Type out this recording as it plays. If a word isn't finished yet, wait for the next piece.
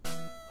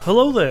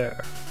Hello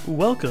there!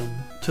 Welcome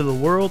to the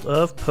world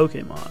of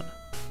Pokemon.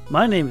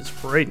 My name is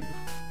Brayden.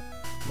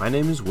 My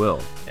name is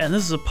Will. And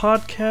this is a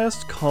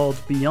podcast called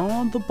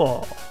Beyond the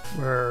Ball,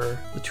 where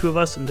the two of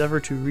us endeavor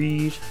to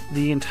read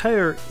the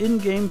entire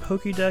in-game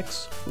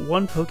Pokédex,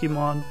 one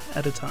Pokemon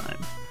at a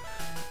time.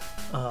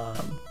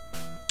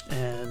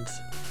 And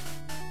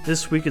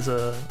this week is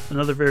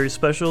another very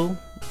special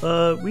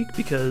week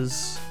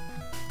because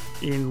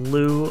in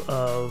lieu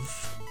of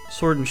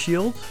Sword and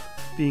Shield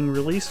being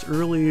released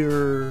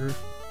earlier,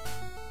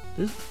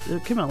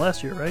 it came out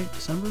last year, right?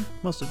 December?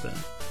 Must have been.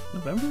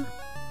 November?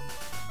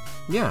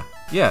 Yeah.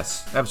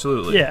 Yes,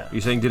 absolutely. Yeah.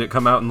 You saying did it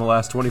come out in the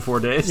last 24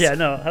 days? Yeah,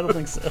 no, I don't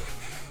think so.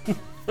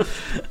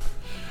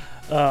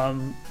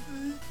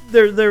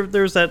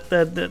 There's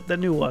that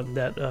new one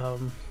that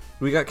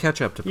We got catch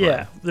up to play.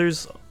 yeah,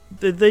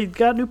 they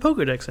got new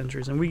Pokédex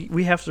entries and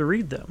we have to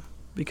read them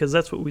because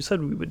that's what we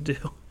said we would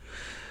do.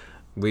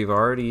 We've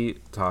already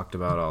talked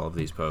about all of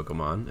these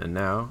Pokemon, and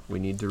now we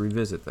need to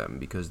revisit them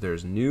because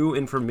there's new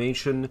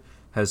information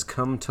has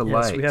come to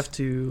light. Yes, we have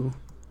to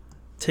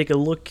take a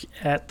look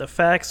at the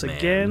facts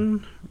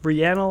again,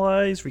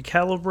 reanalyze,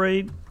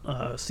 recalibrate,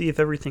 see if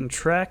everything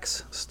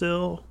tracks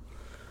still.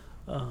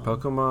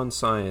 Pokemon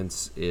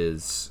science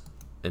is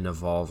an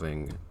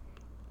evolving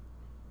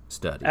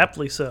study.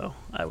 Aptly so,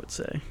 I would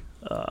say.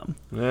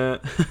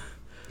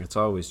 It's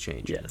always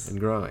changing Yes. and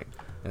growing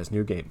as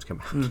new games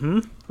come out,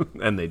 Mm-hmm.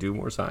 and they do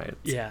more science.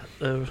 Yeah,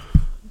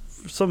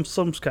 some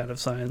kind of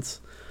science.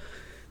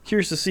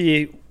 Curious to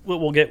see what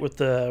we'll get with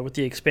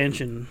the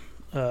expansion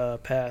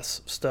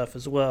pass stuff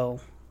as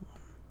well.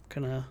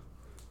 Kind of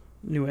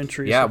new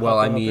entries. Yeah, will well,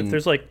 pop I up. mean, if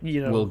there's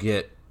we'll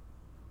get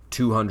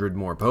 200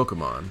 more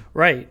Pokemon.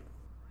 right.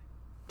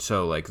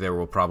 So, there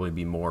will probably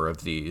be more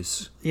of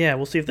these. Yeah,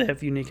 we'll see if they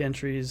have unique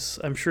entries.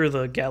 I'm sure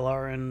the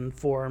Galaran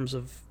forms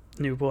of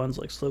new ones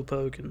like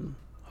Slowpoke and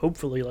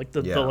hopefully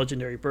the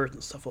legendary birds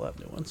and stuff will have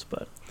new ones.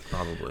 But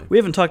Probably. we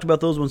haven't talked about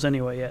those ones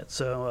anyway yet,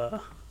 so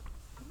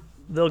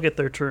they'll get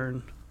their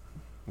turn.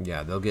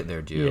 Yeah, they'll get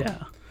their due.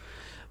 Yeah,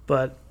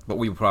 but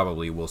we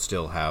probably will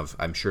still have,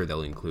 I'm sure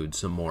they'll include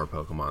some more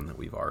Pokemon that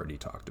we've already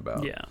talked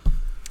about.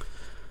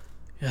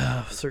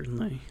 Yeah,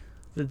 certainly.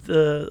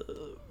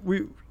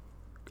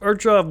 Our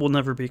job will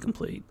never be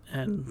complete,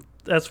 and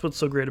that's what's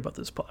so great about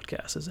this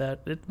podcast is that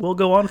it will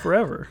go on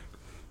forever.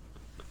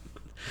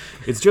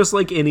 It's just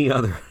like any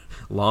other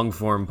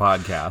long-form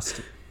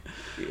podcast.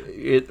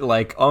 It,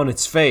 on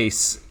its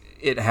face,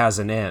 it has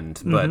an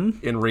end, but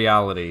in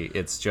reality,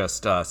 it's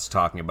just us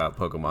talking about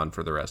Pokemon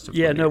for the rest of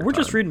Yeah, no, time. we're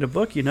just reading a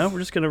book, We're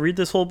just going to read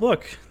this whole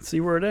book,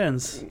 see where it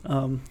ends.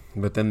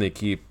 But then they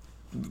keep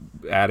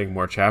adding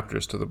more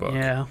chapters to the book.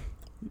 Yeah.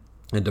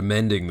 And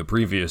amending the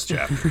previous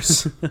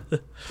chapters.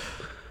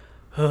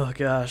 Oh,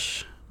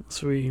 gosh.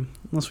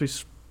 Unless we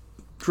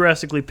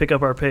drastically pick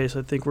up our pace,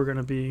 I think we're going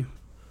to be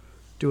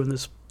doing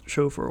this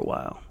show for a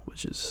while,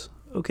 which is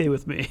okay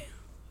with me.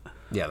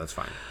 Yeah, that's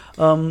fine.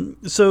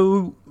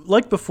 So,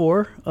 like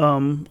before,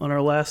 on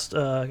our last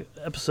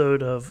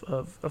episode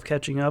of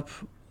Catching Up,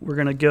 we're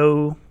going to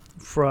go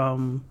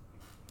from...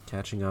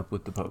 Catching up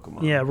with the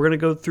Pokemon. Yeah, we're going to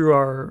go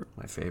through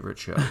my favorite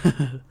show.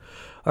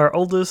 our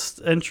oldest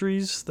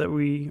entries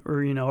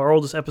our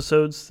oldest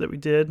episodes that we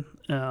did,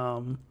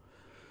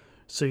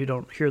 so you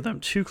don't hear them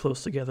too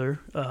close together,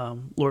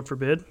 Lord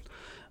forbid.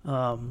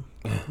 And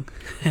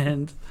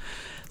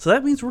so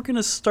that means we're going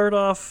to start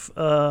off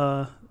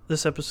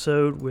this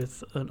episode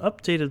with an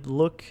updated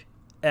look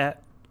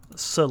at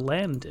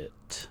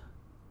Salandit.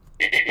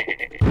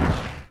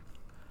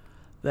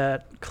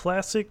 That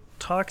classic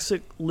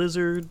toxic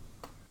lizard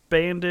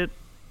bandit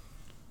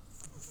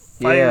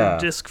fire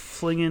disc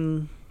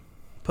flinging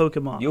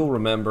Pokemon. You'll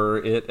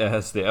remember it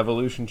as the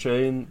evolution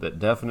chain that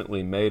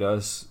definitely made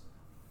us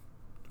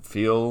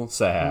feel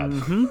sad.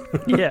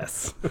 Mm-hmm.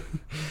 Yes.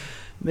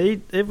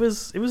 It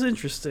was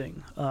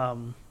interesting.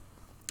 And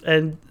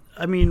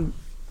I mean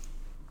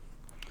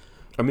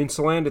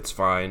Salandit's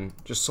fine.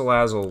 Just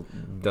Salazzle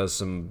does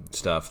some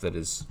stuff that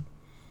is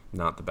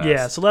not the best.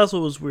 Yeah,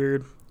 Salazzle was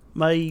weird.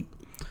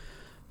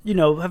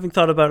 Having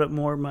thought about it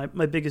more,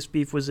 my biggest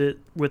beef was that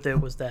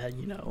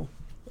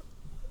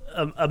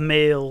a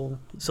male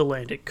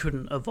Salandit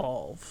couldn't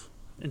evolve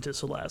into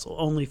Salazzle.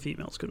 Only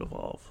females could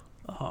evolve.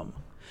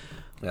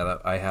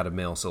 I had a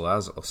male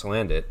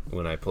Salandit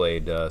when I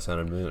played Sun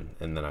and Moon,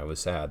 and then I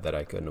was sad that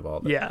I couldn't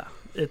evolve it. Yeah,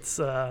 it's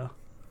kind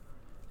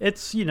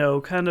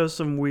of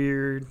some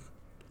weird,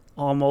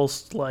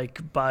 almost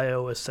like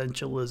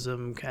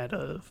bioessentialism kind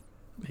of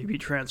maybe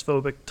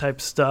transphobic type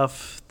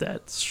stuff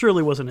that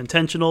surely wasn't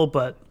intentional,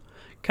 but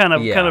kind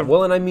of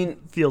well, and I mean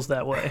feels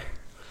that way.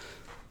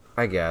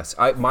 I guess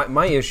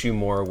my issue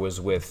more was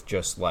with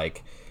just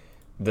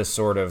the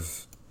sort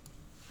of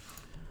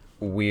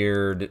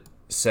weird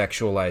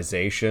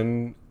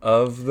sexualization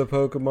of the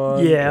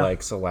Pokemon. Yeah.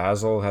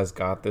 Salazzle has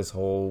got this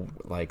whole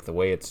the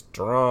way it's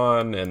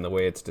drawn and the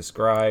way it's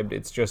described.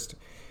 It's just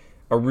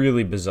a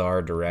really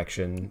bizarre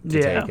direction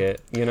to take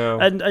it,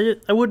 And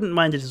I wouldn't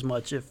mind it as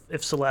much if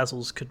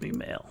Salazzles could be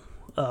male.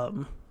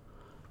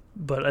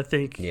 But I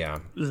think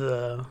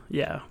the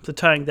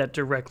tying that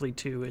directly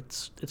to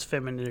its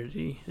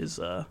femininity is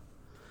a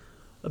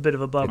bit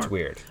of a bummer. It's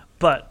weird.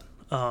 But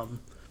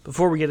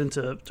before we get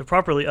into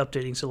properly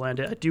updating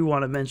Salandit, I do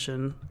want to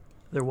mention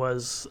there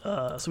was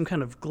some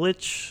kind of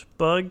glitch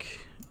bug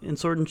in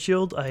Sword and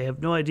Shield. I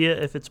have no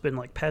idea if it's been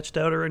like patched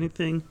out or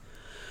anything.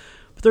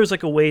 But there's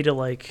like a way to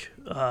like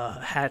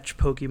hatch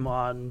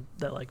Pokemon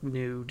that like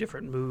knew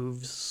different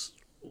moves,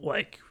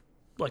 like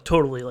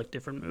totally like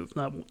different moves,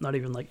 not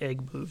even like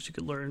egg moves you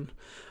could learn.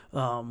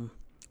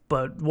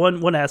 But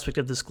one aspect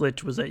of this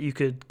glitch was that you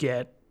could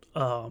get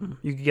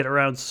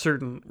around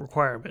certain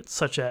requirements,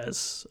 such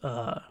as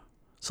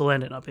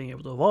Salandit not being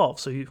able to evolve.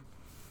 So you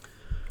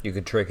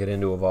could trick it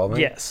into evolving.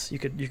 Yes, you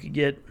could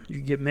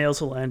get male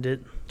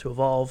Salandit to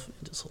evolve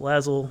into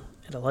Salazzle,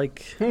 and I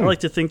like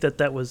to think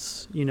that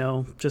was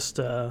just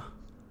an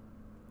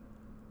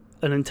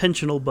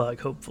intentional bug.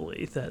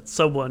 Hopefully, that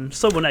someone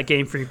at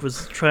Game Freak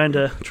was trying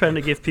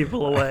to give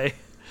people away.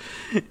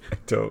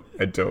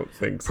 I don't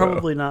think so.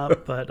 Probably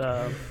not, but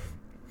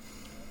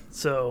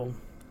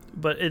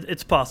but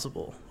it's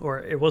possible, or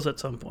it was at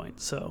some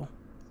point. So,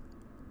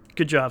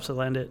 good job,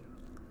 Salandit.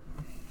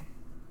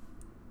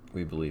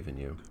 We believe in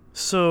you.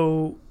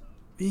 So,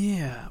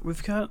 yeah,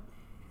 we've got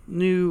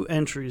new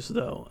entries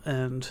though,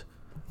 and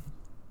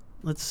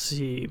let's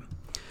see.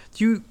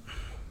 Do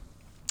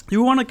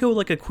you want to go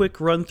like a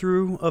quick run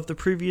through of the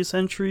previous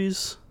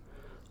entries,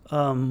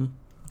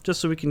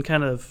 just so we can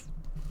kind of.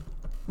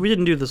 We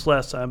didn't do this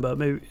last time, but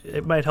maybe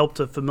it might help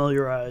to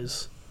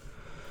familiarize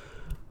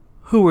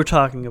who we're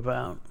talking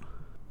about.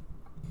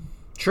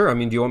 Sure. I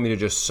mean, do you want me to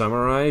just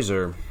summarize,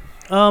 or?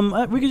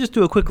 We can just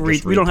do a quick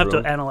read. We don't have to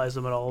them. analyze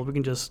them at all. We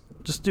can just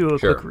do a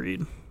quick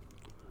read.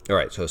 All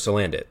right, so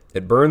Salandit.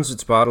 It burns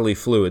its bodily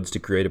fluids to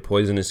create a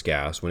poisonous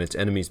gas. When its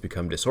enemies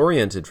become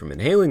disoriented from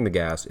inhaling the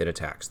gas, it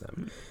attacks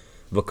them.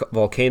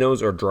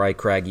 Volcanoes or dry,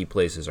 craggy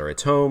places are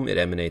its home. It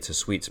emanates a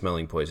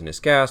sweet-smelling poisonous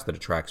gas that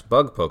attracts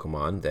bug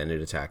Pokemon, then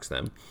it attacks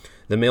them.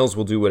 The males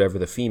will do whatever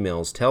the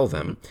females tell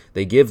them.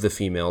 They give the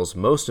females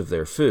most of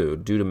their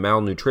food. Due to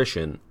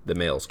malnutrition, the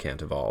males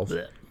can't evolve.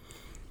 Blech.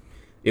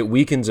 It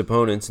weakens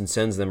opponents and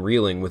sends them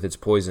reeling with its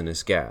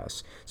poisonous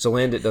gas.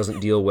 Salandit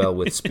doesn't deal well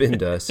with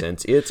Spinda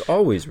since it's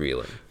always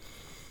reeling.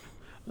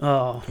 Oh,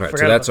 all right,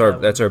 so that's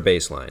our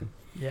baseline.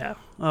 Yeah.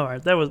 All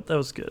right, that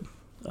was good.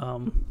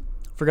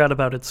 Forgot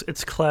about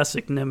its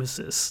classic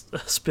nemesis,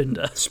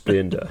 Spinda.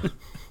 Spinda,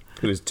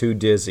 who is too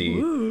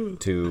dizzy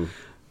to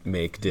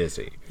make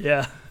dizzy.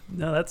 Yeah.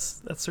 No,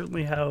 that's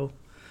certainly how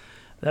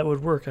that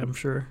would work, I'm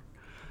sure.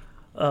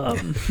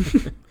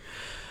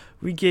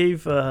 We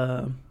gave.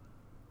 I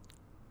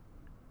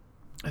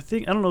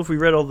don't know if we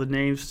read all the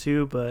names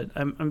too, but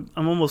I'm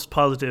almost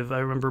positive I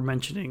remember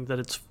mentioning that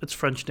its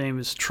French name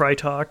is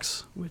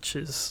Tritox, which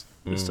is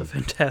just a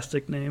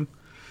fantastic name.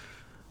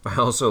 I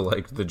also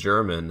liked the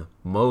German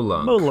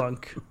Molunk.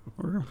 Molunk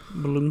or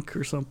Malunk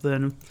or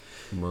something.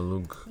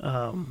 Malunk.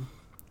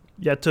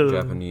 Yato.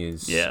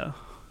 Japanese. Yeah.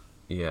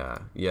 Yeah.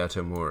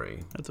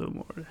 Yatomori.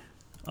 Yatomori.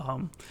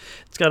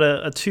 It's got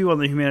a 2 on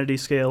the humanity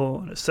scale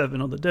and a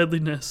 7 on the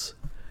deadliness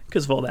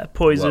because of all that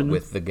poison. What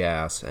with the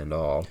gas and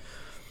all.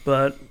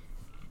 But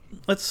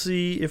let's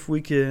see if we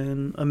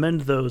can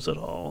amend those at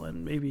all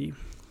and maybe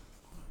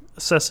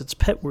assess its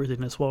pet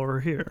worthiness while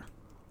we're here.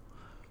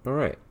 All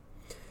right.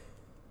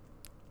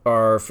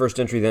 Our first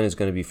entry then is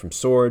going to be from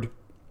Sword.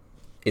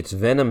 Its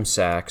venom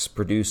sacs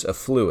produce a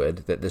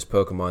fluid that this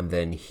Pokemon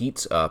then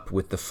heats up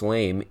with the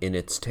flame in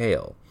its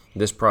tail.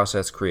 This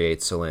process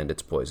creates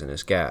Salandit's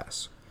poisonous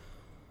gas.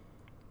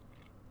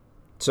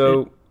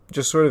 So,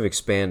 just sort of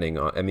expanding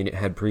on, I mean, it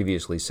had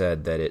previously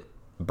said that it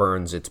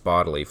burns its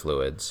bodily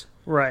fluids.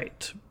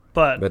 Right.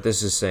 But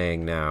this is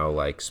saying now,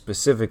 like,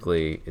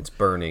 specifically, it's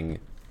burning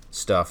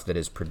stuff that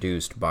is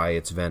produced by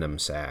its venom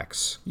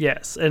sacs.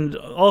 Yes, and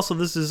also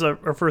this is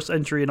our first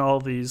entry in all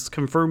of these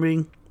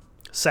confirming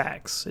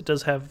sacs. It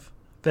does have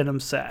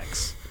venom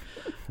sacs.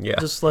 Yeah.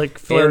 Just like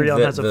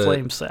Flareon has a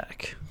flame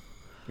sac.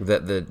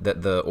 That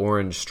the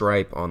orange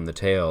stripe on the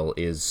tail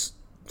is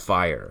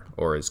fire,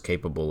 or is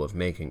capable of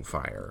making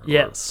fire,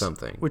 or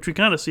something. Which we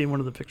kind of see in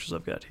one of the pictures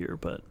I've got here,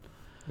 but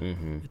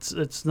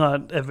it's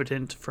not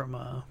evident from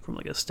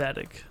like a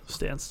static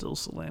standstill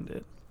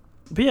Salandit.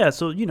 But yeah,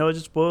 so it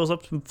just boils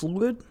up some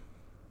fluid.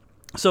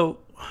 So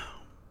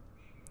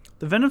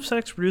the venom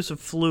sacs produce a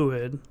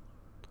fluid,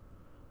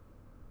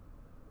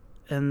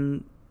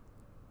 and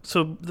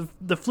so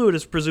the fluid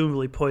is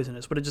presumably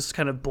poisonous, but it just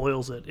kind of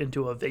boils it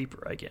into a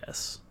vapor, I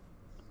guess.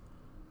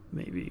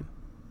 Maybe.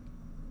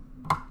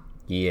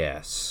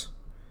 Yes.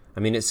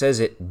 I mean, it says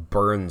it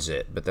burns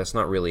it, but that's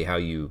not really how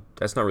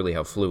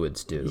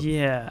fluids do.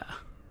 Yeah.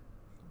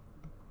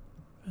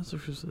 This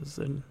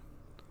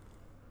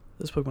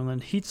Pokemon then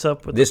heats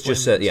up with this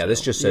just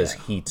says says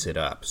heats it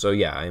up. So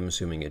yeah, I'm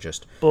assuming it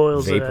just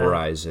boils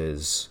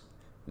vaporizes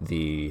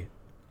the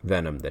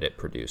venom that it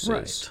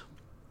produces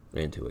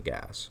into a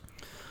gas.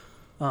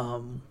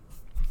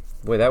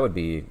 Boy, that would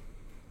be.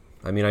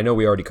 I mean, I know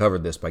we already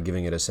covered this by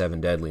giving it a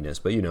 7 deadliness,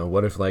 but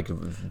what if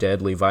like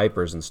deadly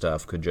vipers and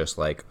stuff could just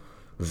like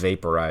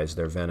vaporize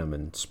their venom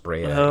and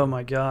spray it. Oh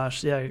my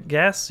gosh. Yeah,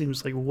 gas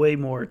seems like way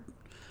more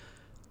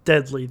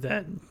deadly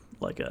than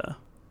like a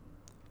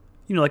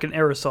like an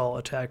aerosol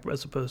attack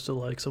as opposed to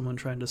like someone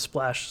trying to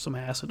splash some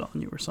acid on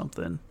you or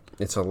something.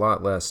 It's a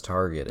lot less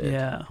targeted.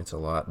 Yeah. It's a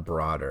lot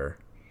broader.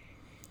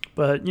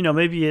 But,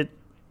 maybe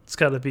it's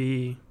got to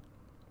be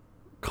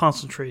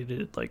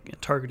concentrated, like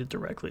targeted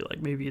directly.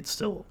 Like maybe it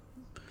still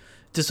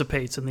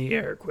dissipates in the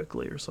air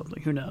quickly or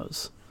something. Who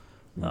knows?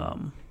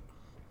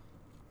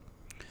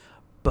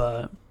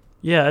 But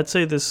yeah, I'd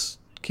say this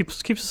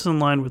keeps us in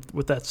line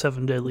with that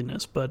 7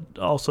 deadliness, but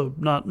also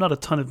not a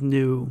ton of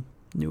new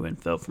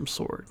info from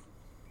Sword.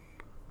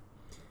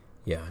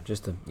 Yeah,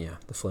 just the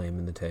flame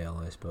in the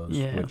tail, I suppose.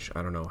 Yeah. Which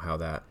I don't know how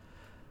that.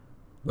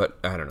 But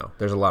I don't know.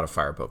 There's a lot of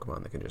fire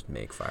Pokemon that can just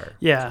make fire.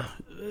 Yeah,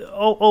 so.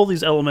 All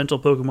these elemental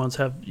Pokemons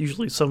have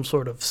usually some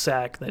sort of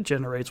sac that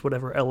generates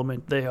whatever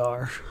element they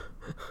are.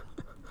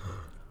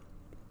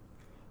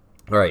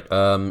 All right,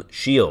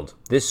 Shield.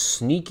 This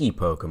sneaky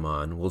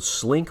Pokemon will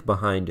slink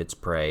behind its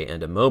prey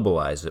and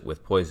immobilize it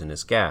with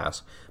poisonous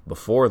gas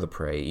before the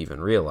prey even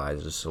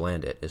realizes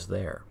Salandit is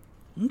there.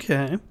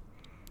 Okay.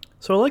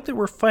 So I like that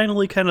we're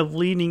finally kind of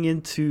leaning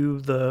into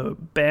the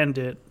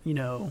bandit,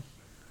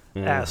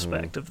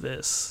 aspect of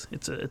this.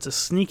 It's a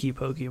sneaky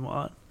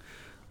Pokemon.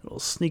 It'll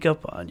sneak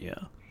up on you,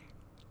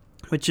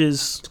 which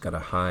is... It's got a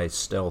high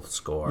stealth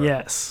score.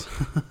 Yes.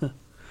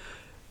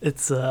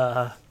 It's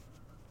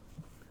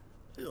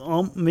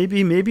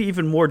maybe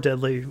even more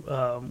deadly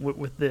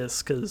with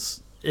this,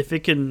 because if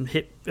it can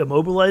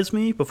immobilize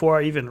me before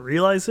I even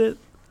realize it,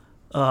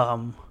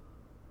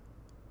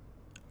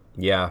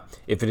 yeah,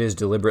 if it is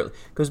deliberately,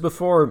 because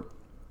before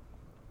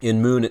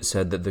in Moon it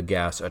said that the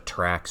gas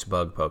attracts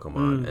bug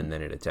Pokemon and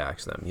then it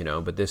attacks them,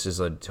 but this is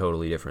a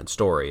totally different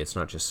story. It's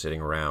not just sitting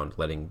around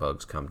letting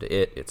bugs come to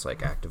it. It's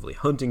like actively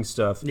hunting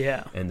stuff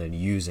and then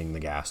using the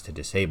gas to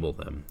disable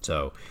them.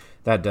 So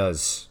that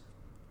does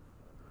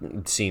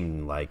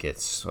seem like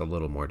it's a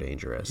little more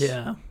dangerous.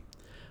 Yeah.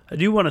 I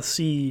do want to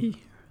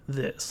see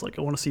this. Like,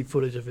 I want to see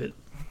footage of it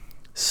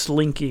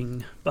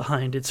slinking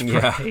behind its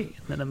prey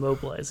and then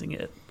immobilizing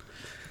it.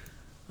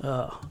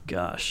 Oh,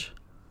 gosh.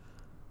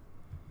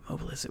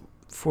 Immobilize it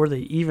before they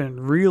even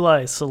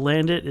realize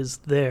Salandit is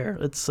there.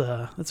 It's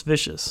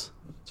vicious.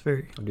 It's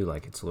very... I do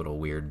like its little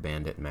weird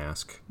bandit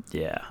mask.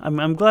 Yeah.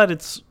 I'm glad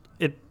it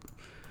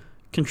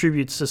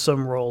contributes to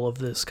some role of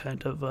this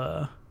kind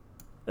of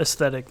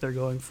aesthetic they're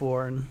going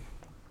for, and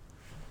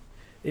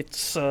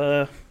its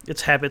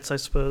habits, I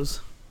suppose.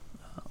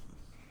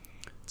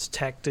 Its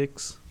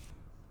tactics.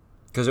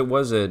 Because it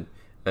was a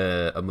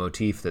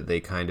motif that they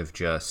kind of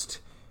just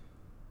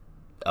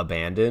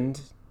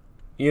abandoned,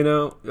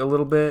 a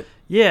little bit.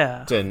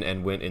 Yeah.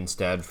 And went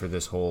instead for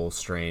this whole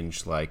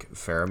strange, like,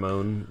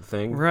 pheromone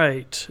thing.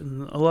 Right.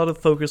 And a lot of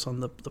focus on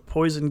the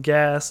poison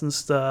gas and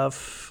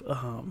stuff.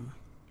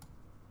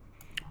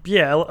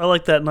 Yeah, I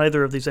like that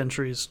neither of these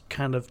entries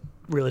kind of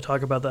really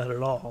talk about that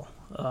at all.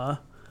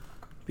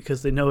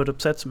 Because they know it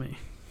upsets me.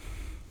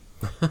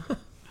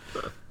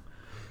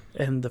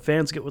 And the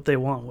fans get what they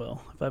want,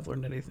 Will, if I've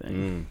learned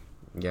anything.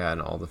 Yeah,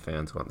 and all the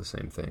fans want the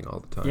same thing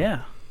all the time.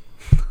 Yeah.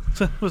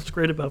 That's what's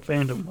great about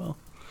fandom, Will.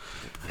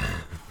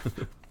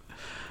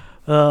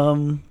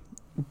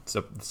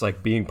 So it's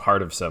like being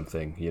part of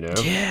something,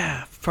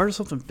 Yeah, part of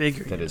something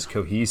bigger. That is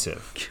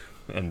cohesive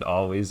and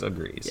always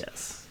agrees.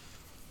 Yes.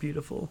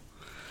 Beautiful.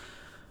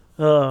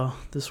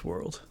 This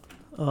world.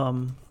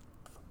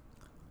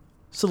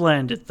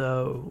 Salandit,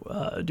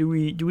 though, do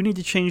we need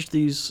to change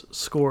these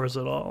scores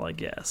at all, I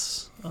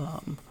guess?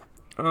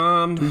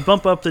 Do we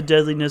bump up the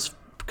deadliness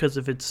because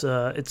of its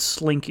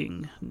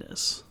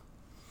slinkingness?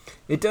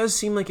 It does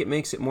seem like it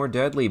makes it more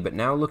deadly, but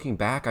now looking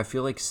back, I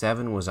feel like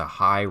 7 was a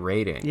high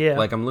rating. Yeah.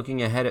 Like, I'm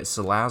looking ahead at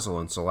Salazzle,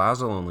 and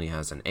Salazzle only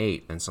has an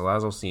 8, and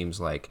Salazzle seems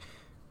like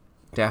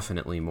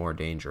definitely more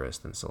dangerous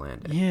than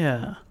Salandit.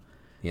 Yeah.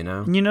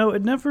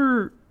 It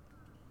never...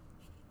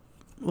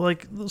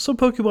 Like, some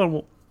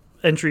Pokemon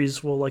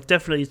entries will, like,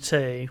 definitely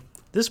say,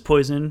 this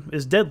poison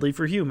is deadly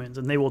for humans,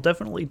 and they will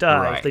definitely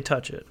die if they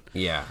touch it.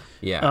 Yeah.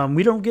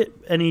 We don't get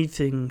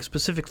anything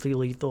specifically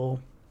lethal.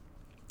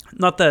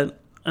 Not that...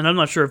 And I'm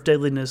not sure if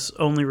deadliness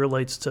only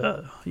relates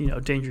to,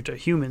 danger to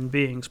human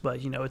beings,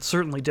 but, it's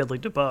certainly deadly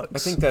to bugs. I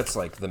think that's,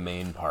 like, the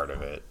main part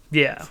of it.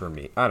 Yeah. For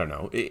me. I don't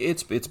know.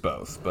 It's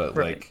both, but,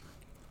 like,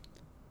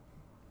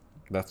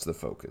 that's the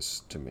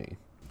focus to me.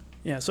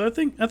 Yeah, so I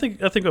think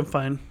I'm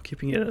fine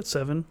keeping it at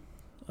 7.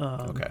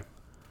 Okay.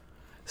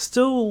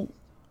 Still,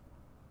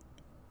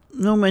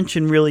 no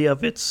mention really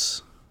of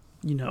its,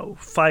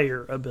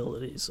 fire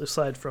abilities,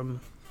 aside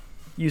from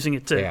using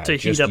it to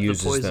heat up the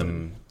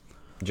poison.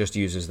 Just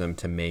uses them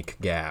to make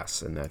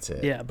gas, and that's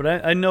it. Yeah,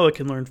 but I know it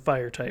can learn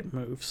fire-type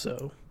moves,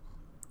 so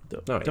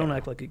don't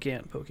act like a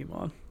Gant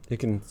Pokemon. It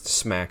can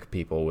smack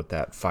people with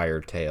that fire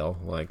tail.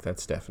 Like,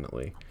 that's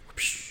definitely...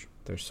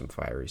 There's some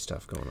fiery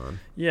stuff going on.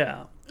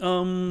 Yeah.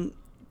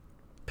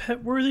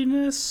 Pet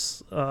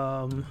worthiness?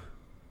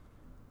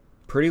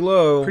 pretty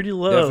low. Pretty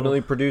low.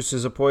 Definitely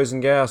produces a poison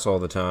gas all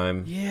the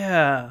time.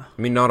 Yeah.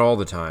 I mean, not all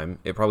the time.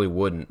 It probably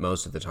wouldn't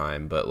most of the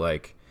time, but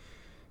like,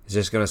 it's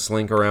just gonna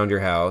slink around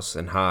your house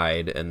and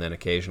hide, and then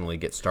occasionally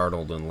get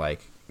startled and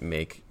like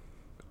make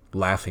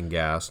laughing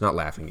gas. Not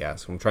laughing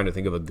gas. I'm trying to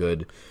think of a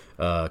good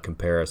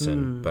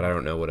comparison, but I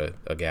don't know what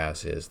a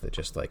gas is that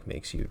just like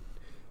makes you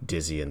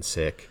dizzy and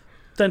sick.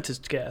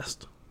 Dentist gas.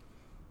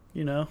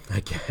 You know? I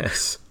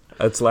guess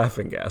that's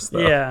laughing gas,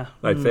 though. Yeah.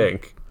 I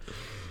think.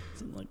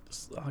 Like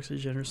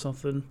oxygen or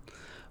something.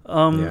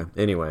 Yeah.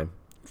 Anyway.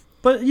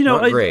 But, you know,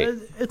 Not great.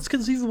 it's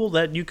conceivable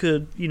that you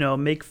could, you know,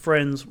 make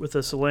friends with a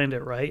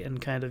Salandit, right? And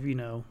kind of, you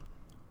know,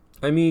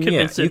 I mean,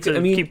 convince it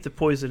to keep the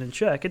poison in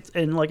check.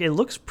 And, like, it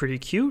looks pretty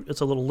cute. It's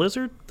a little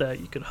lizard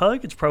that you could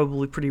hug. It's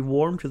probably pretty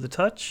warm to the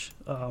touch.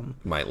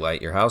 Might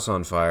light your house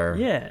on fire.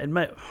 Yeah, it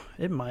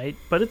might.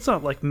 But it's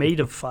not, like, made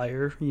of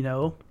fire, you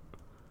know?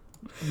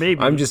 Maybe.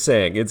 I'm just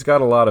saying, it's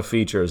got a lot of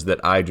features that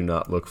I do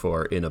not look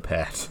for in a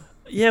pet.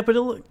 Yeah, but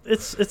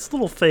its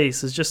little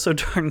face is just so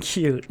darn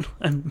cute.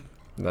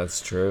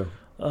 That's true.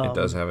 It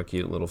does have a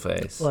cute little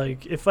face.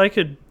 Like if I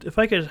could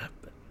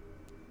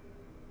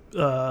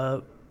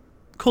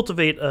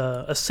cultivate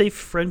a safe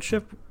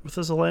friendship with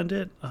a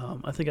Salandit,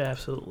 I think I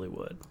absolutely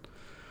would.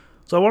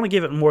 So I want to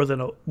give it more than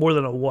a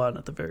 1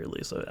 at the very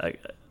least. I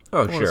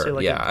sure. say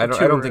like yeah, a I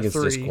 2 don't or think a it's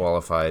 3.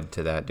 disqualified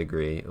to that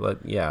degree.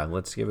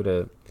 Let's give it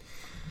a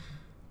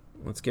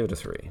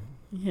 3.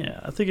 Yeah,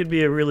 I think it'd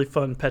be a really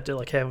fun pet to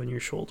like have on your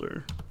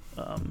shoulder,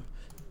 and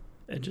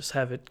just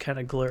have it kind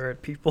of glare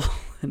at people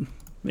and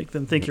make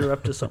them think you're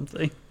up to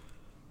something.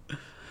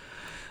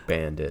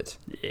 Bandit.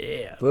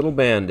 Yeah. Little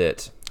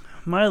bandit.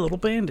 My little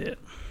bandit.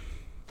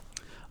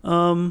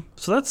 So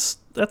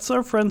that's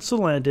our friend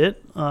Salandit.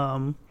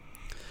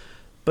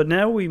 But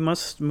now we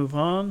must move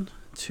on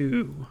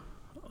to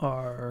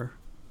our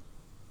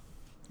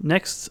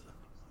next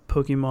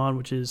Pokemon,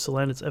 which is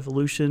Salandit's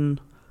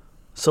evolution,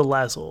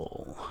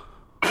 Salazzle.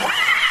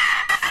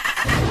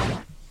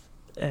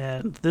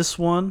 And this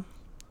one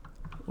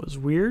was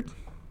weird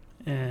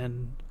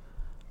and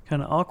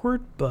kind of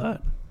awkward,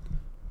 but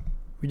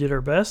we did our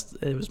best.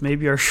 It was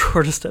maybe our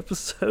shortest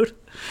episode.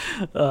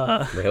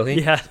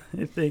 Really? Yeah,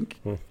 I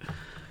think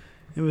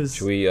it was.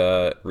 Should we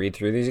read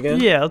through these again?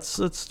 Yeah,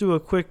 let's do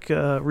a quick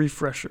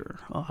refresher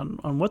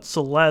on what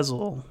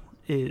Salazzle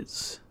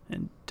is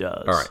and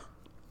does. All right.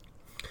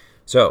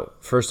 So,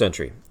 first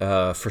entry.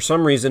 For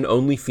some reason,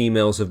 only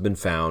females have been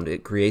found.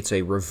 It creates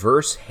a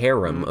reverse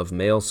harem of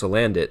male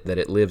Salandit that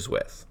it lives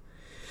with.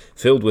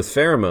 Filled with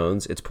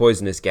pheromones, its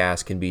poisonous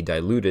gas can be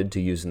diluted to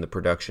use in the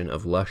production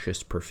of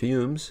luscious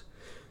perfumes.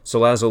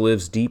 Salazzle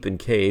lives deep in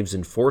caves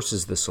and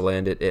forces the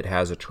Salandit it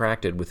has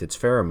attracted with its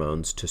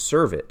pheromones to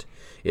serve it.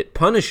 It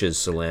punishes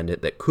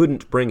Salandit that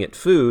couldn't bring it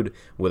food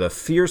with a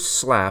fierce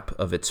slap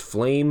of its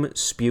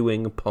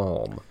flame-spewing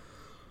palm.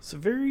 It's a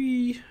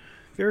very,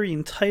 very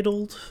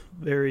entitled,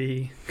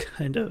 very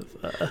kind of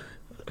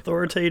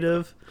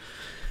authoritative.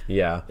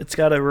 Yeah. It's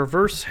got a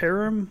reverse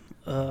harem.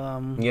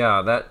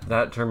 Yeah,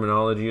 that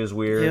terminology is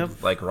weird,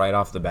 Yep. like right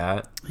off the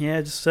bat.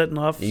 Yeah, just setting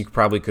off. You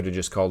probably could have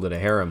just called it a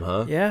harem,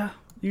 huh? Yeah,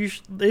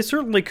 they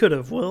certainly could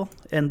have, Will,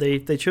 and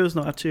they chose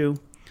not to.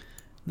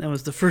 That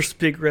was the first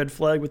big red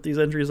flag with these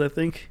entries, I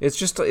think. It's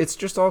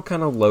just all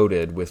kind of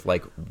loaded with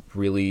like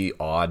really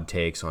odd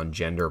takes on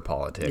gender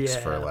politics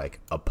for like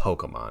a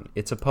Pokemon.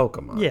 It's a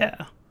Pokemon.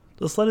 Yeah,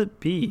 just let it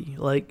be.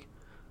 Like,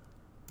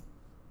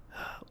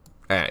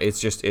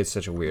 it's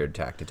such a weird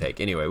tack to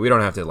take. Anyway, we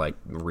don't have to like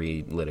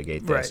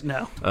relitigate this. right?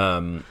 No.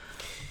 I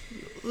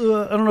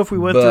don't know if we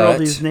went through all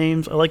these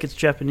names. I like its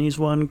Japanese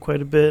one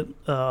quite a bit,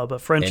 but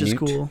French is Inuit?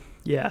 cool.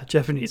 Yeah,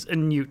 Japanese.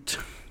 Inuit.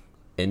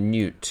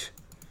 Inuit.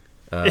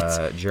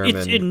 German.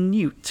 It's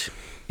Inuit.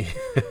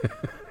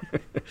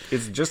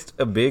 It's just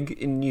a big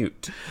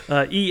Inuit.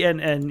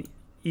 ENNEWT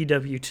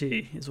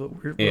is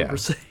what we're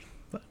saying.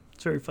 But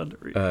it's very fun to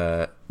read.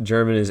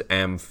 German is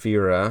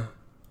Amphira.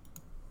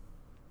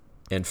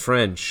 And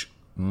French,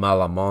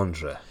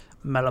 Malamandre.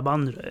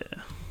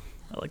 Malamandre.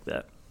 I like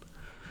that.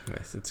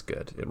 Yes, it's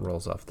good. It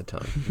rolls off the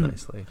tongue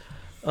nicely.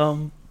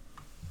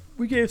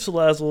 We gave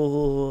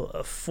Salazzle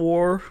a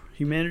 4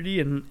 humanity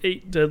and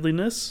 8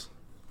 deadliness,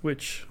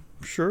 which,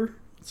 sure,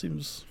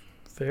 seems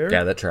fair.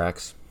 Yeah, that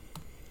tracks.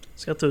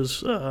 It's got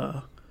those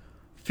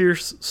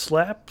fierce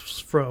slaps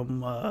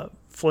from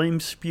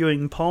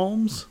flame-spewing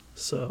palms,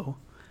 so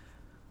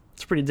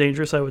it's pretty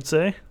dangerous, I would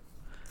say.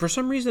 For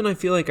some reason, I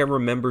feel like I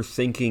remember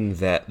thinking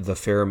that the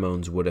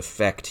pheromones would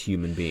affect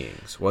human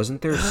beings.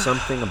 Wasn't there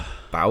something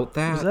about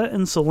that? Was that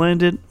in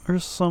Salandit or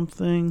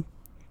something?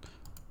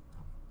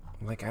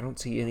 Like, I don't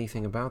see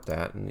anything about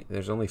that. And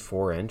there's only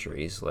 4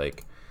 entries.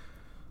 Like,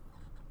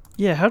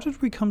 Yeah, how did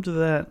we come to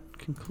that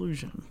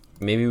conclusion?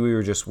 maybe we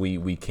were just,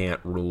 we can't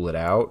rule it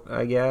out,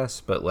 I guess.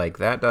 But, like,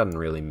 that doesn't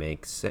really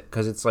make sense.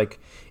 Because it's like,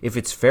 if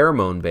it's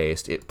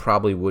pheromone-based, it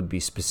probably would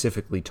be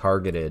specifically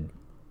targeted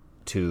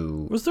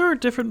to... Was there a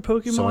different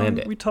Pokemon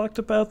Salandit. we talked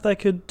about that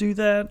could do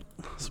that?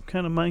 Some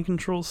kind of mind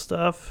control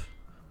stuff?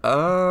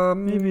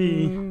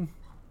 Maybe...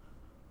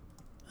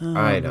 Oh,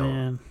 I don't.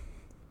 Man.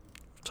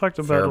 talked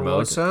about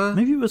Pheromosa?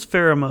 Maybe it was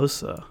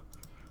Pheromosa.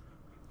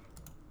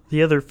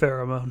 The other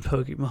pheromone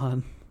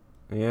Pokemon.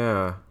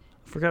 Yeah.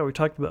 I forgot we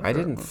talked about Pheromosa. I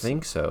didn't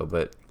think so,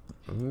 but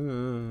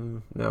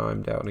now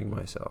I'm doubting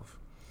myself.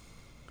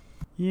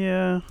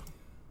 Yeah.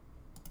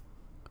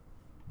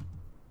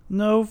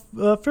 No,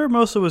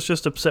 Pheromosa was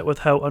just upset with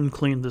how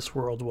unclean this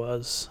world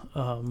was.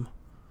 That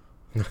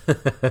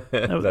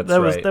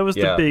was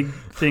the big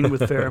thing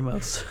with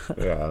Pheromosa.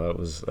 Yeah,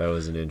 that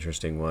was an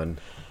interesting one.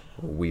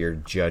 A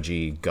weird,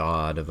 judgy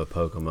god of a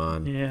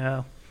Pokemon.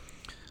 Yeah.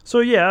 So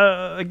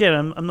yeah,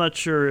 again, I'm not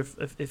sure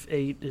if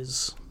 8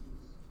 is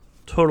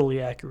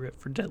totally accurate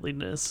for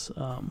deadliness,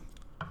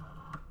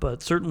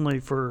 but certainly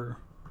for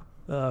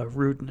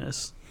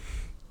rudeness.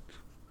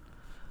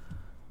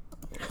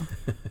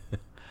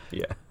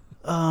 Yeah.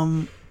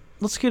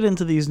 Let's get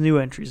into these new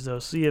entries though.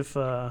 See if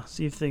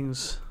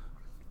things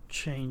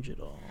change at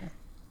all.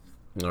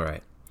 All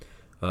right.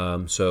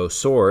 So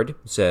Sword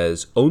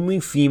says,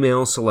 only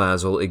female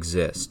Salazzle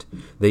exist.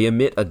 They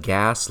emit a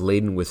gas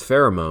laden with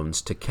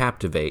pheromones to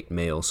captivate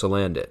male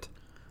Salandit.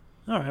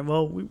 All right.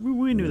 Well,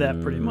 we knew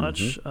that pretty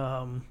much.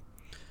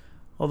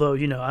 Although,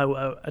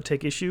 I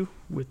take issue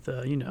with,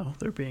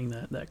 there being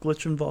that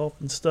glitch involved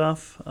and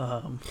stuff.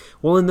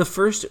 Well, in the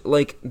first,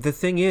 the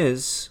thing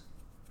is,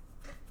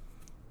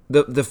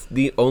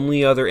 the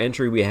only other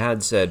entry we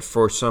had said,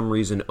 for some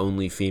reason,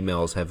 only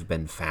females have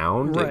been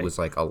found. Right. It was,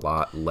 a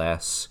lot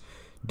less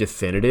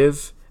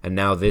definitive, and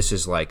now this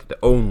is,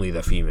 only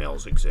the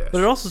females exist.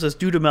 But it also says,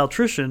 due to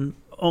malnutrition,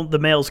 the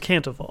males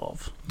can't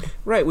evolve.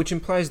 Right, which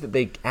implies that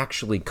they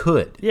actually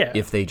could. Yeah.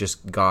 If they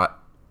just got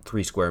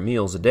 3 square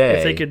meals a day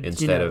if they could,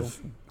 instead of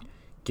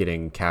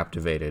getting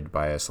captivated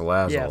by a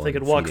Salazzle. Yeah, if they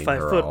could walk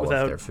 5 foot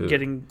without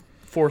getting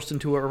forced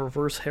into a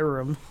reverse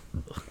harem.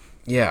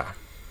 Yeah.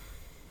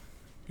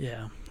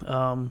 Yeah.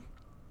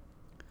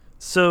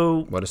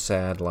 So. What a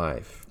sad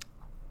life.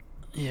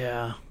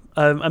 Yeah.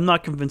 I'm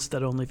not convinced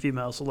that only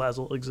female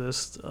Salazzle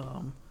exist.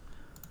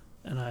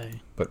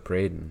 But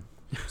Braden,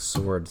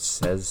 Sword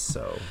says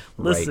so.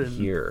 Listen, right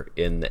here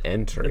in the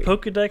entry. The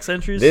Pokedex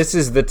entries. This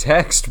is the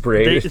text,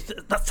 Braden.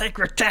 The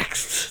sacred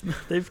text.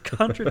 They've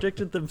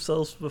contradicted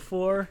themselves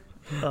before.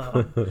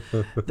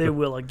 They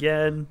will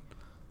again.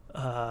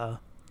 I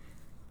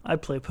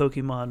play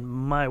Pokemon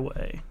my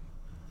way.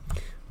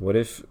 What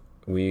if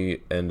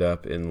we end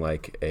up in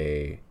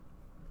a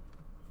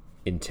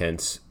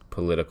intense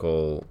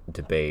political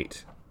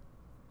debate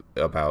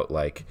about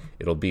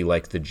it'll be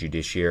like the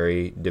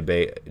judiciary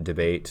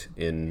debate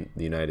in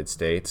the United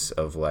States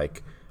of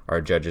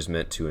are judges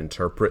meant to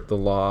interpret the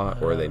law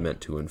or are they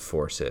meant to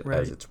enforce it right.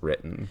 as it's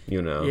written?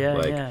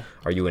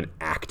 Are you an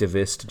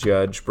activist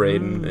judge,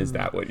 Braden? Is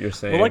that what you're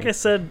saying? Well, like I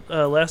said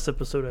last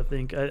episode, I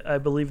think I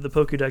believe the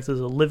Pokédex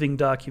is a living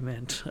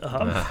document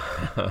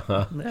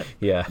that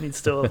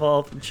needs to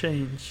evolve and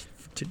change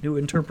to new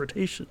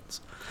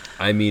interpretations.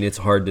 I mean, it's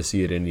hard to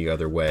see it any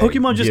other way.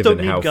 Pokemon just don't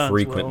need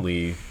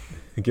guns.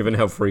 Given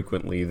how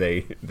frequently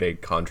they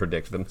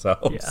contradict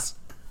themselves.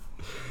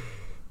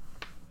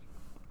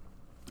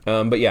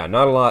 Yeah. But yeah,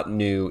 not a lot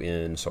new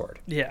in Sword.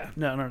 Yeah,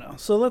 no.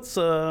 So let's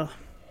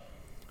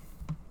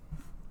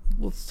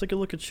take a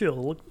look at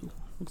Shield.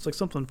 Looks like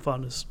something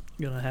fun is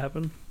gonna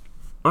happen.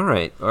 All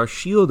right, our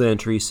Shield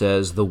entry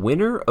says the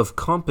winner of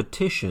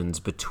competitions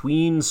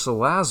between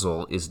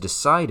Salazzle is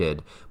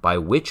decided by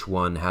which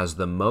one has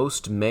the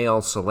most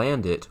male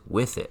Salandit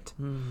with it.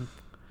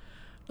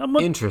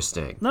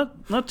 Interesting.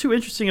 Not too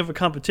interesting of a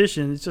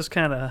competition. It's just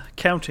kind of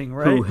counting,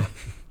 right?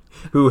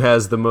 Who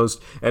has the most?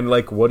 And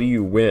what do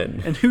you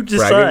win? And who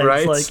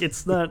decides?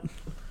 It's not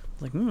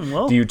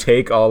well. Do you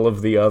take all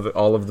of the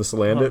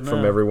Salandit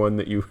from everyone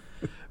that you?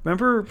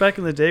 Remember back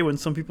in the day when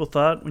some people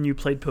thought when you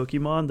played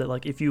Pokemon that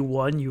if you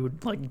won you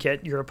would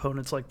get your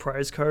opponent's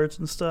prize cards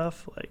and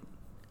stuff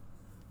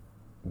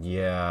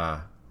Yeah,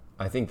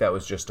 I think that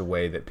was just a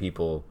way that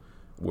people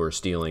were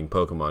stealing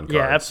Pokemon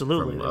cards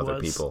from other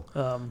people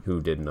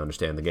who didn't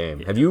understand the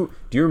game. Yeah. Do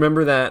you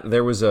remember that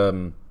there was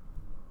an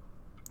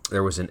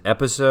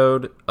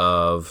episode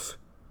of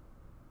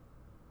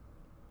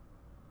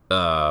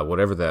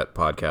whatever that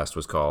podcast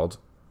was called,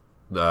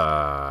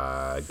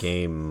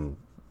 game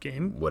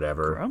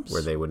whatever, Grumps?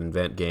 where they would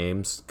invent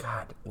games.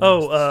 God, what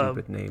is the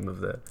stupid name of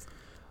the?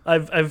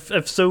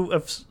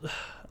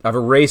 I've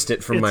erased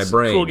it from my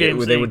brain. Cool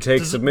Games they would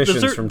take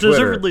submissions from Twitter.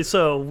 Deservedly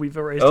so. We've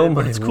erased it. Oh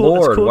my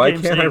lord! Why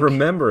can't I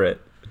remember it?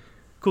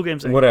 Cool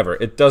Games Inc. Whatever.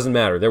 It doesn't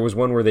matter. There was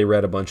one where they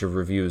read a bunch of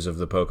reviews of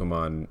the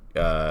Pokemon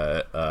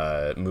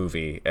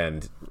movie,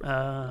 and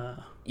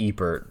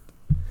Ebert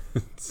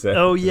said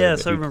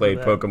that he played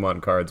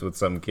Pokemon cards with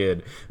some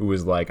kid who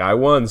was like, I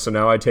won, so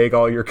now I take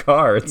all your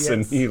cards. Yes.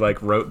 And he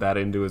wrote that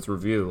into his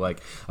review.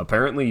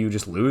 Apparently you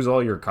just lose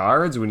all your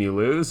cards when you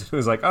lose. It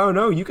was oh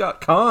no, you got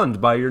conned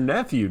by your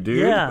nephew, dude.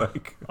 Yeah.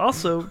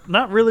 Also,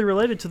 not really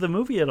related to the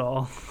movie at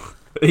all.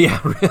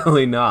 Yeah,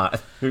 really not.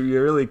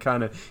 Really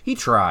he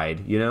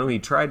tried, he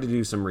tried to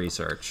do some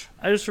research.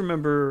 I just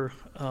remember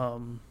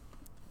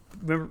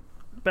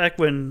back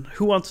when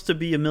Who Wants to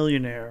Be a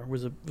Millionaire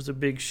was a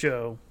big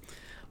show.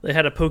 they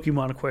had a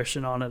Pokemon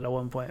question on it at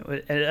one point,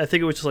 and I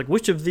think it was just like,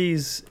 which of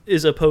these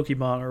is a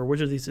Pokemon or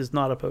which of these is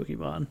not a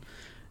Pokemon,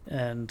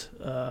 and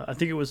I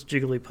think it was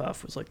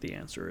Jigglypuff was like the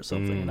answer or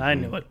something, and I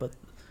knew it, but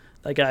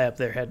that guy up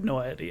there had no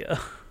idea.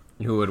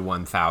 Who had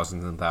won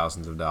thousands and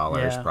thousands of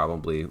dollars, Yeah.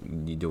 probably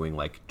doing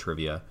like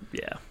trivia.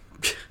 Yeah.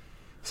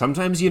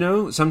 Sometimes,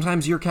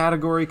 sometimes your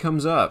category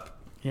comes up,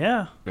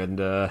 Yeah. and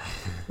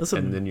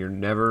Listen, and then you're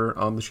never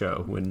on the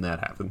show when that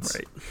happens.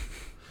 right.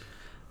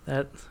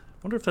 That.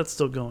 Wonder if that's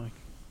still going.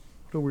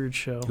 What a weird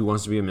show. Who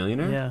Wants to Be a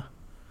Millionaire? Yeah.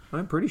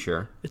 I'm pretty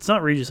sure. It's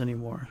not Regis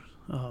anymore.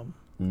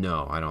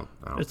 No, I don't.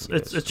 It's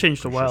think it is.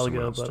 changed a Pretty sure while someone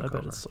ago, else but I took bet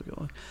over. it's still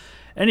going.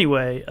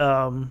 Anyway,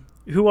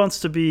 Who Wants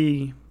to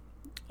Be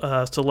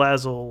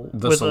Salazzle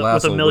The with a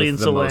Salazzle million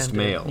with the most Solanded?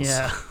 males.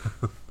 Yeah.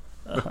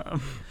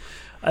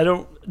 I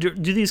don't.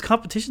 Do these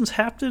competitions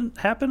happen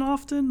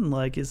often?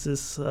 Like, is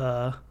this?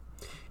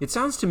 It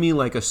sounds to me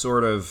like a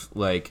sort of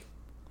like,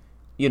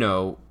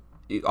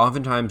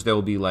 oftentimes there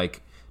will be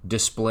like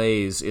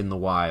displays in the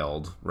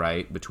wild,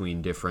 right,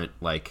 between different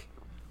like.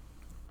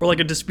 Or like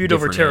a dispute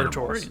over different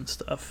territory animals. and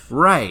stuff.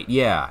 Right.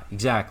 Yeah.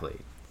 Exactly.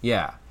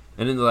 Yeah.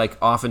 And then, like,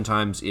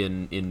 oftentimes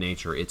in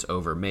nature, it's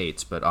over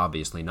mates, but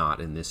obviously not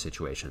in this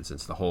situation,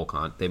 since the whole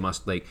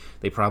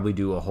they probably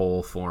do a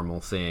whole formal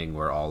thing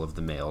where all of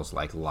the males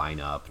like line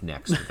up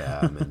next to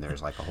them, and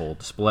there's like a whole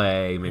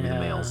display. Maybe the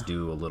males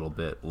do a little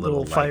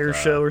Fire like,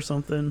 show or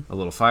something. a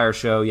little fire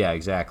show. Yeah,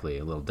 exactly.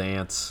 A little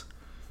dance,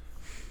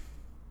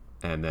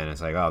 and then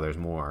it's like, oh, there's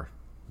more.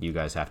 You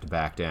guys have to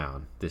back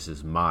down. This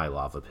is my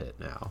lava pit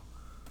now.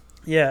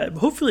 Yeah,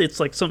 hopefully it's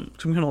like some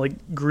kind of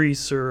like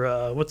Grease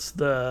or what's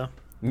the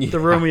Yeah,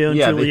 Romeo and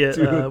yeah, they do.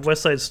 Juliet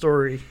West Side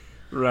Story.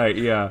 Right,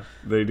 yeah.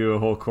 They do a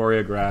whole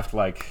choreographed,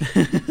 like,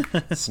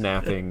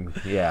 snapping.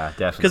 Yeah,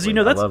 definitely.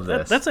 Because, I love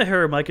this. that's a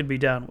harem I could be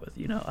down with,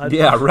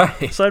 Yeah,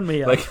 right. Sign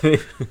me up.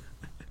 Like,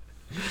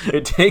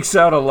 it takes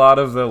out a lot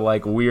of the,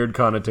 like, weird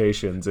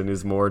connotations and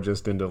is more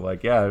just into,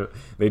 like, yeah,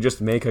 they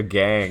just make a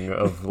gang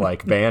of,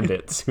 like,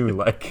 bandits who,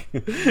 like,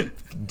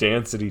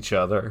 dance at each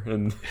other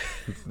and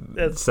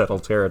settle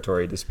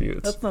territory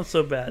disputes. That's not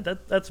so bad.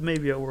 That's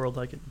maybe a world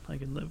I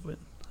can live with.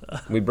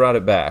 We brought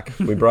it back.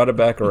 We brought it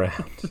back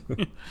around.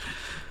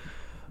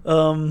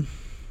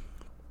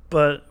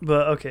 But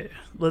okay,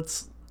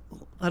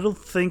 I don't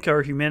think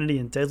our humanity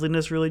and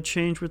deadliness really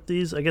change with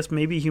these. I guess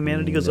maybe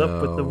humanity goes up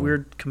with the No.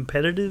 weird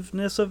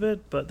competitiveness of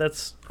it, but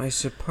that's I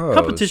suppose.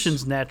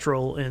 competition's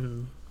natural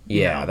in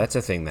Yeah, that's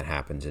a thing that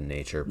happens in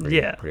nature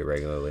pretty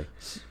regularly.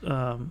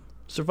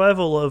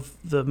 survival of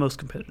the most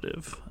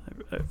competitive,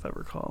 if I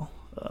recall.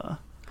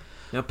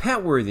 Now,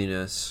 pet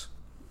worthiness,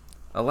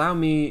 allow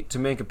me to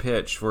make a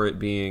pitch for it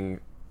being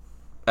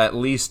at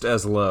least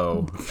as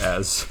low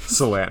as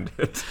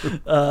Salandit.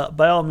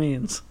 By all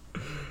means.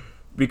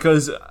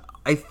 Because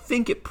I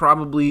think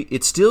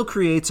it still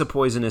creates a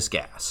poisonous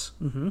gas.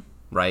 Mm-hmm.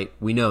 Right?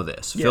 We know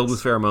this. Yes. Filled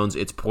with pheromones,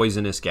 it's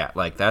poisonous gas.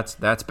 Like, that's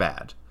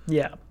bad.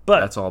 Yeah,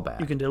 but That's all bad.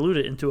 you can dilute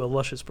it into a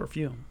luscious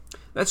perfume.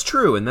 That's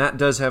true, and that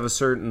does have a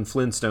certain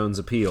Flintstones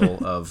appeal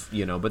of,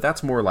 but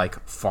that's more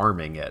like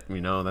farming it,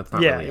 That's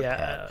not really a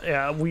pet.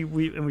 Yeah.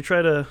 We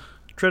try to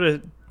keep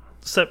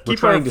our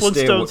trying to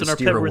Flintstones and our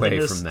steer pet away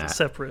worthiness from that.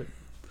 separate.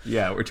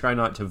 Yeah, we're trying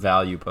not to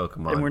value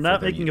Pokemon. And we're for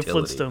not their making utility. a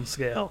Flintstone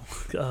scale,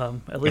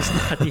 at least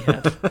not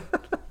yet.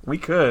 We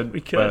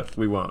could, but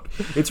we won't.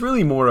 It's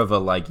really more of a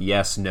like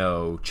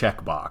yes/no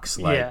checkbox.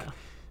 Like, Yeah.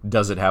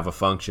 does it have a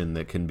function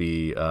that can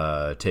be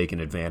taken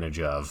advantage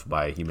of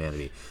by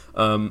humanity?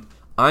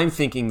 I'm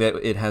thinking that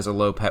it has a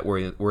low pet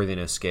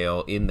worthiness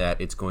scale in that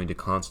it's going to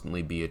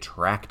constantly be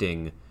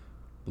attracting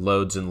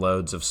loads and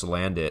loads of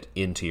Salandit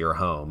into your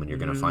home, and you're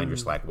going to find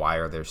yourself like, why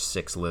are there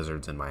 6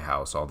 lizards in my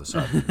house all of a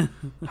sudden?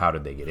 How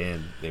did they get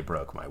in? They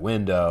broke my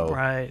window.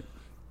 Right.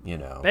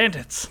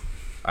 Bandits.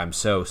 I'm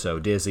so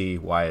dizzy.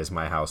 Why is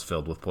my house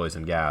filled with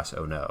poison gas?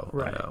 Oh no.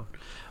 Right. Oh no.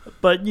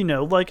 But,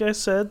 like I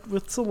said,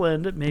 with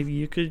Salandit, maybe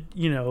you could,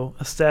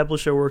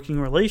 establish a working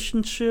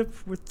relationship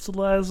with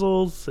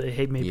Salazzle, say,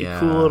 hey, maybe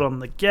cool it on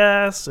the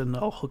gas, and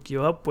I'll hook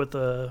you up with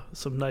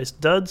some nice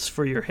duds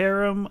for your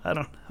harem. I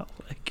don't know.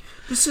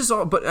 This is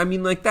all, but I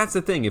mean, like, that's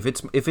the thing. If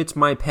it's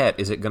my pet,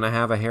 is it going to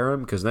have a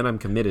harem? Because then I'm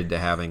committed to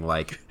having,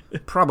 like,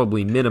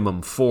 probably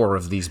minimum 4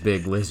 of these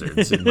big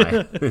lizards in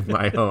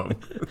my home,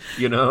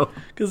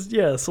 Because,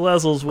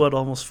 Salazzle's,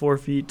 almost 4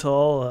 feet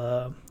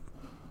tall,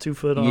 2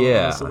 foot on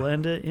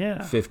Salandit,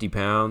 yeah. 50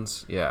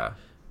 pounds, yeah.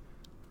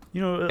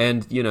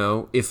 And,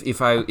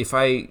 if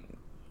I...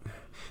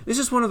 This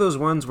is one of those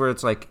ones where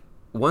it's like,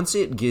 once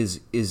it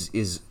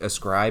is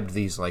ascribed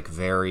these, like,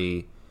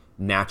 very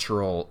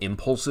natural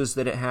impulses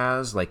that it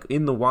has, like,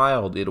 in the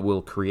wild, it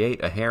will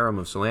create a harem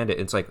of Salandit.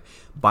 It's like,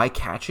 by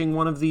catching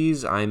one of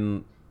these,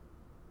 I'm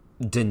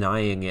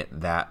denying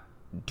it that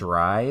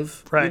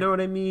drive. Right. You know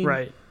what I mean?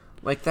 Right.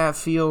 Like, that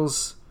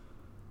feels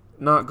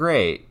not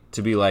great.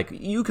 To be like,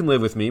 you can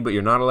live with me, but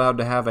you're not allowed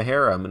to have a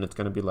harem, and it's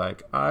going to be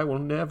like, I will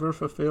never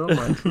fulfill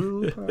my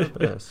true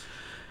purpose.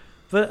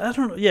 But I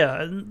don't know.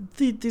 Yeah,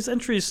 these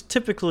entries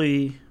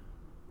typically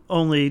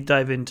only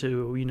dive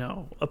into,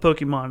 a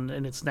Pokemon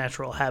in its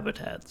natural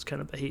habitats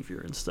kind of behavior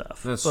and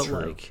stuff. That's but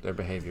true. Their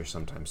behavior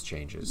sometimes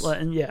changes.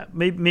 And yeah,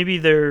 maybe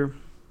they're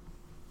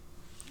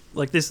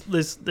like this.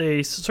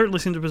 They certainly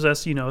seem to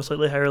possess, a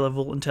slightly higher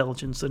level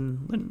intelligence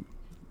than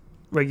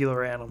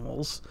regular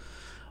animals.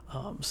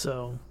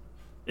 So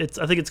I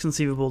think it's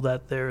conceivable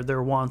that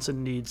their wants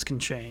and needs can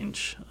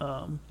change.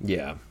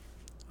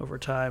 Over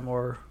time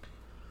or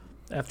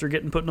after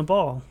getting put in a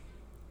ball.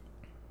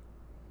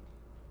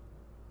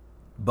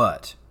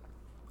 But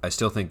I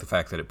still think the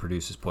fact that it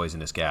produces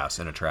poisonous gas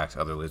and attracts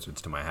other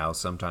lizards to my house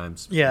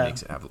sometimes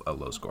makes it have a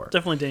low score.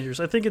 Definitely dangerous.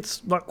 I think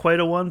it's not quite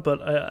a 1,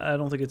 but I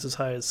don't think it's as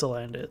high as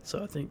Salandit.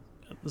 So I think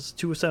does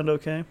 2 sound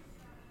okay?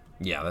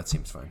 Yeah, that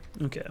seems fine.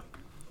 Okay.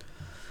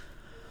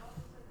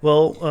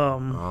 Well,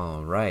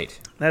 all right.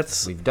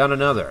 We've done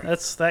another.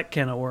 That's that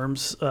can of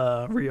worms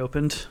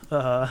reopened.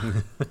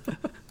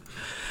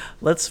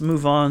 Let's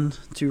move on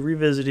to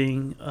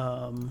revisiting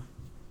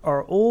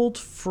our old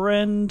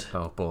friend.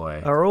 Oh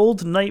boy. Our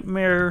old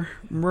nightmare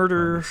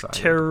murder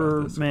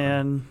terror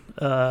man,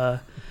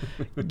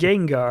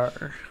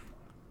 Gengar.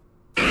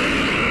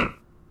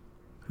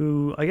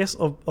 Who I guess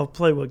I'll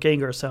play what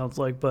Gengar sounds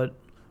like, but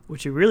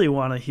what you really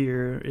want to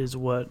hear is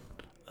what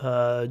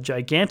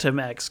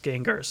Gigantamax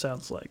Gengar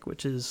sounds like,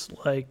 which is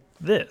like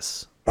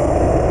this.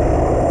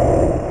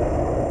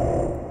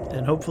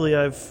 And hopefully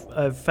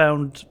I've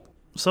found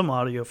some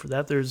audio for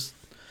that. There's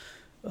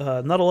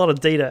not a lot of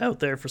data out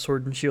there for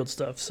Sword and Shield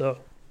stuff, so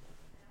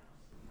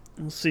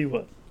we'll see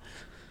what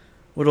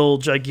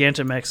old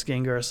Gigantamax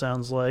Gengar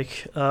sounds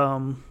like.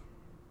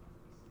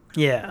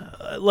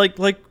 Like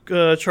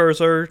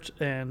Charizard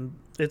and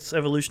its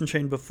evolution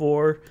chain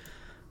before,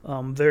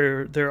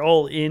 they're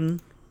all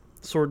in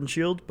Sword and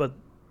Shield, but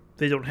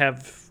they don't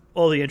have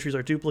all the entries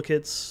are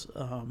duplicates,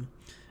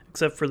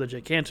 except for the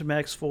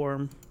Gigantamax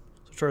form.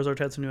 So Charizard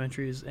had some new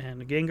entries,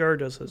 and Gengar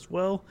does as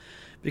well,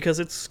 because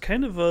it's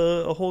kind of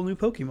a whole new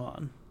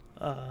Pokemon.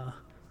 A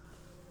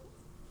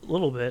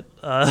little bit.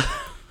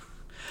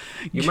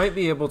 You might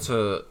be able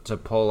to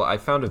pull. I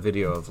found a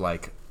video of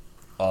like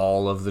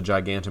all of the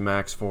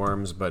Gigantamax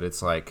forms, but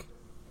it's like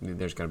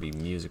there's going to be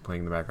music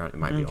playing in the background. It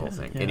might be a whole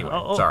thing. Yeah. Anyway,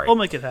 sorry. I'll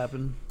make it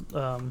happen.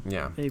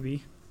 Yeah.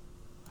 Maybe.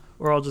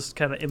 Or I'll just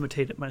kind of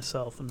imitate it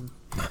myself and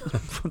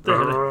put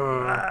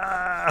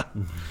that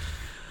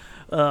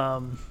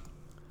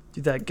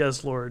do that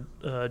Guzzlord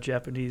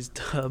Japanese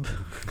dub.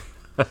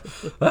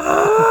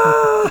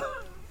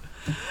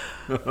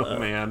 Oh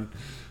man,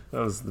 that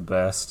was the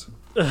best.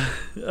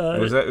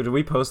 Did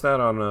we post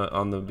that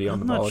on the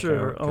Beyond the Ball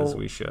account? Because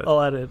we should.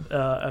 I'll add it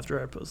after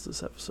I post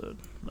this episode.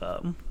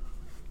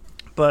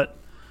 But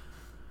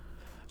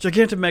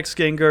Gigantamax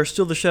Gengar,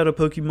 still the shadow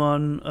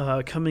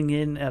Pokemon, coming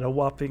in at a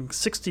whopping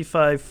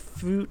 65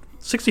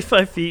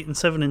 feet and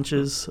 7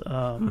 inches,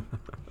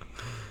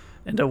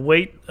 and a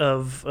weight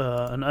of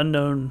an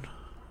unknown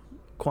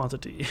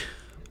quantity.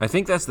 I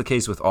think that's the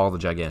case with all the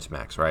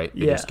Gigantamax, right?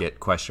 They Yeah. just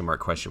get question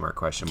mark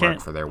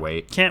for their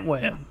weight. Can't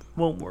weigh them.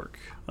 Won't work.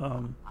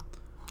 Don't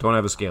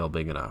have a scale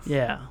big enough.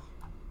 Yeah.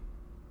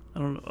 I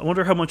don't know. I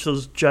wonder how much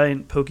those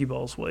giant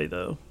Pokeballs weigh,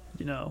 though.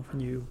 When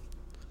you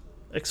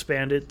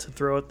expand it to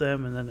throw at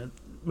them, and then it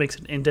makes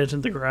an indent in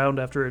the ground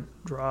after it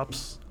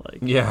drops.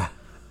 Yeah.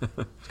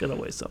 It's gotta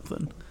weigh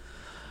something.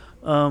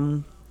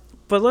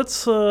 But let's.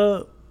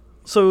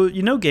 So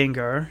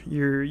Gengar,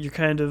 you're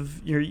kind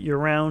of your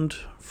round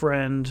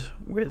friend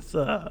with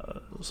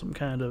some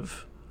kind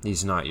of.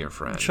 He's not your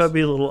friend.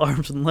 Chubby little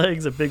arms and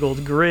legs, a big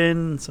old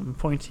grin, some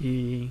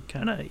pointy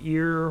kind of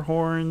ear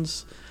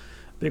horns,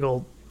 big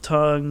old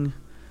tongue.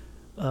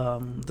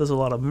 Does a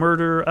lot of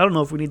murder. I don't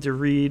know if we need to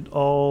read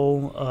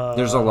all.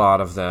 There's a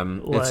lot of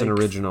them. It's an like-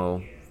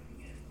 original.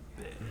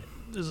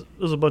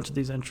 There's a bunch of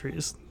these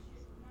entries.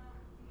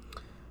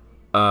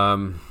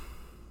 I'm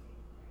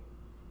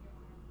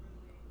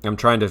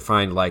trying to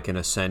find like an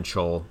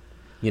essential,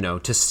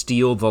 to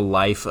steal the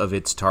life of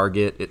its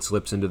target. It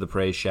slips into the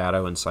prey's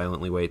shadow and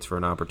silently waits for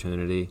an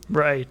opportunity.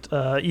 Right.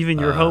 Even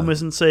your home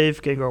isn't safe.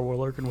 Gengar will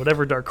lurk in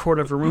whatever dark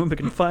corner of a room it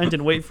can find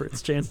and wait for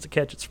its chance to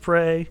catch its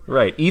prey.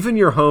 Right. Even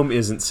your home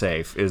isn't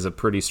safe is a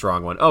pretty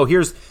strong one. Oh,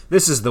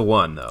 this is the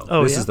one, though.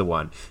 This is the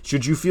one.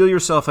 Should you feel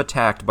yourself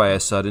attacked by a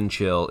sudden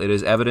chill, it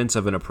is evidence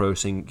of an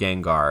approaching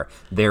Gengar.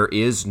 There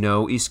is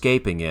no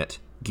escaping it.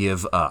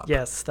 Give up.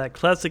 Yes, that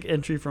classic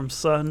entry from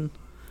Sun.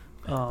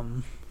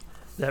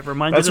 That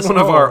reminded us That's one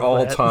of our all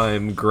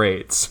all-time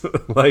greats,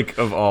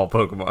 of all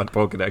Pokemon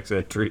Pokedex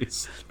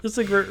entries. It's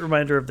a great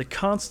reminder of the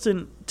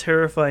constant,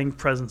 terrifying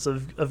presence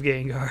of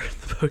Gengar in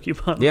the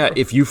Pokemon Yeah, world.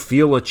 if you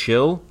feel a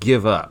chill,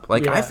 give up. I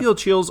Yeah. feel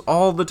chills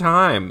all the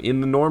time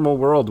in the normal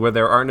world where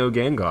there are no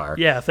Gengar.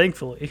 Yeah,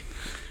 thankfully.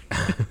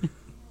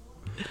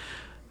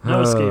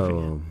 No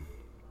escaping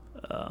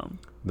it.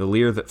 The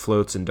leer that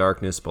floats in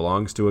darkness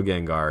belongs to a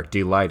Gengar,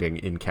 delighting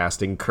in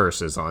casting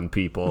curses on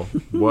people.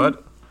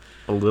 What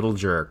a little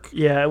jerk.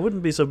 Yeah, it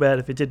wouldn't be so bad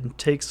if it didn't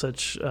take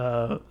such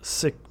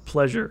sick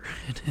pleasure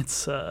in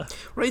its...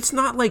 Right, it's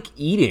not like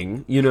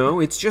eating,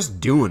 it's just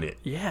doing it.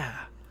 Yeah.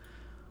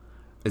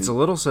 It's a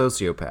little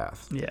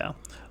sociopath. Yeah.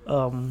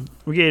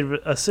 We gave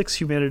it a 6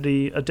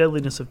 humanity, a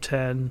deadliness of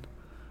 10.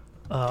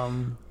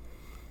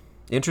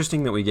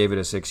 Interesting that we gave it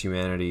a 6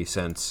 humanity,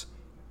 since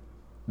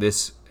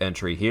this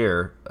entry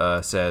here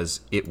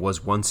says it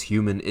was once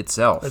human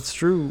itself. That's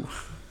true.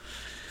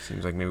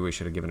 Seems like maybe we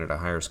should have given it a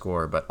higher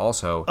score, but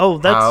also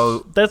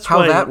that's how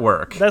why that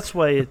work? That's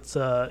why it's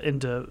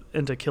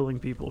into killing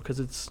people, because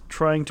it's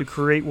trying to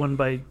create one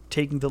by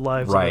taking the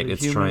lives of other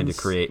humans. Right, it's trying to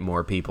create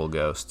more people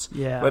ghosts.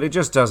 Yeah. But it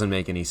just doesn't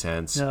make any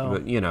sense. No.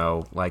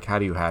 But, like, how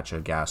do you hatch a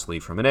ghastly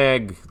from an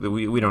egg?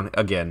 We don't,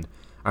 again,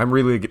 I'm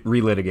really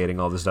relitigating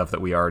all the stuff that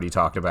we already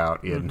talked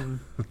about in...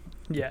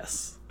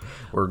 Yes.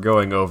 We're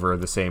going over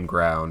the same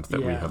ground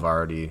that we Yeah. have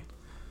already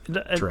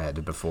And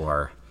tread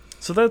before.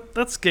 so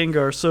that's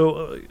Gengar.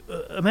 So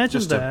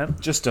imagine that.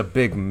 Just a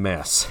big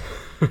mess.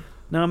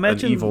 Now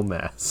imagine An evil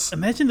mess.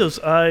 Imagine those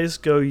eyes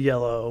go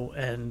yellow,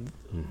 and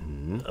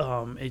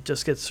it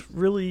just gets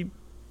really.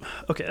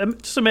 Okay,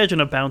 just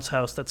imagine a bounce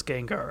house that's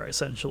Gengar,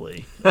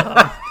 essentially.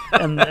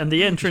 And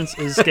the entrance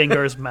is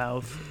Gengar's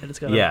mouth, and it's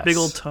got a big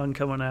old tongue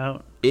coming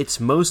out. It's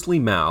mostly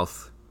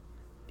mouth.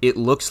 It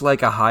looks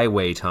like a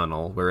highway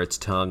tunnel where its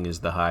tongue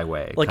is the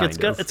highway. Like it's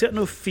got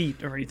no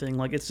feet or anything.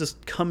 Like it's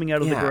just coming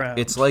out of the ground.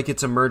 It's like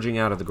it's emerging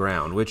out of the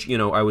ground, which,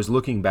 I was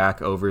looking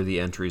back over the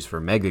entries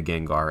for Mega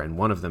Gengar, and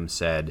one of them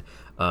said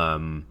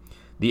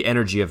the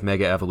energy of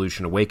Mega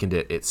Evolution awakened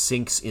it. It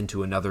sinks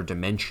into another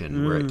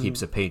dimension where it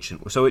keeps a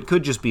patient. So it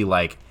could just be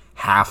like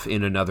half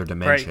in another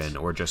dimension,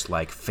 or just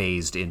like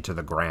phased into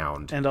the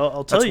ground. And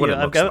I'll tell you,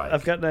 I've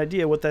like. got an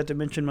idea what that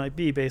dimension might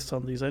be based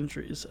on these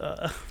entries.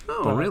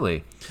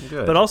 Really?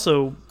 Good. But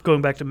also,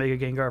 going back to Mega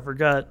Gengar, I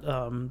forgot,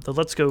 the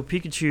Let's Go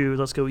Pikachu,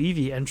 Let's Go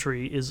Eevee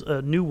entry is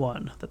a new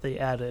one that they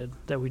added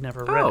that we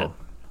never read.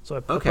 So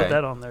I put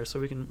that on there so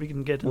we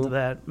can get into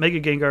that. Mega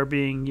Gengar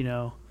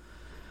being,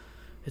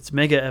 it's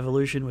Mega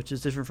Evolution, which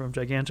is different from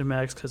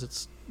Gigantamax because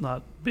it's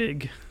not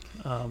big.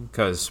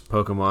 Because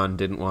Pokemon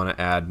didn't want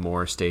to add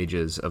more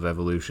stages of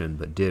evolution,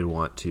 but did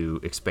want to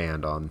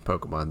expand on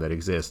Pokemon that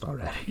exist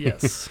already.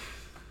 Yes,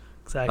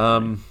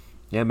 exactly.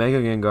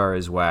 Mega Gengar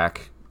is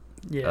whack.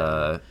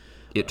 Yeah.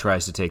 It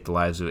tries to take the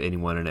lives of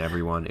anyone and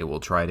everyone. It will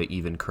try to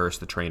even curse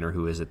the trainer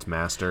who is its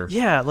master.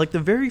 Yeah, like the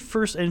very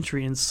first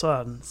entry in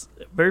Sun's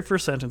very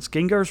first sentence,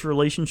 Gengar's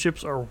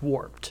relationships are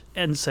warped.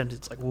 End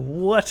sentence. Like,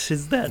 what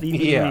does that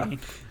even mean?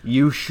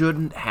 You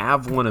shouldn't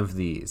have one of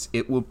these.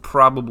 It will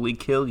probably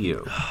kill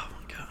you. Oh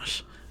my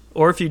gosh.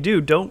 Or if you do,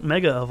 don't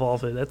Mega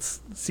Evolve it. That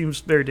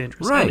seems very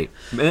dangerous. Right.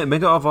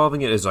 Mega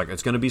Evolving it is like,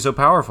 it's going to be so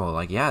powerful.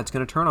 Like, yeah, it's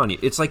going to turn on you.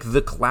 It's like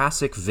the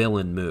classic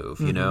villain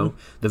move, you know?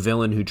 The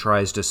villain who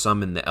tries to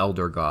summon the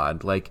Elder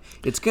God. Like,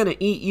 it's going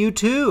to eat you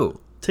too.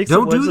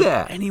 Don't do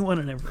that. Anyone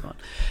and everyone.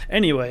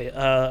 Anyway,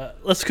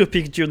 let's go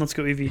Pikachu and let's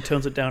go Eevee.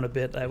 Tones it down a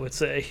bit, I would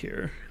say,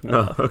 here.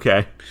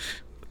 Okay.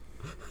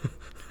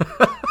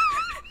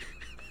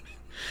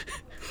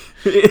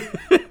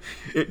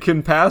 It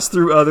can pass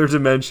through other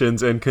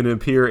dimensions and can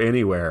appear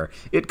anywhere.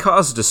 It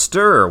caused a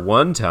stir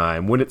one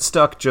time when it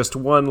stuck just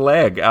one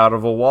leg out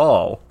of a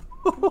wall.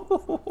 And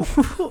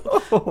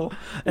what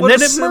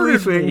then a it silly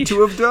murdered thing me.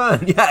 to have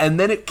done. Yeah, and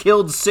then it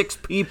killed 6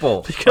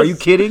 people. Are you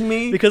kidding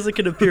me? Because it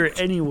can appear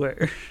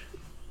anywhere.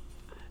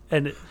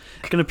 And it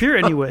can appear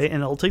anyway,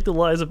 and it'll take the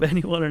lives of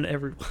anyone and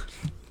everyone.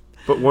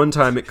 But one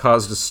time it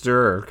caused a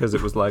stir because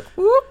it was like,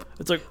 whoop.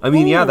 It's like, I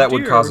mean, yeah, that dear.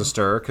 would cause a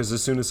stir because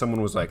as soon as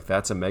someone was like,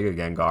 that's a Mega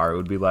Gengar, it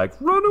would be like,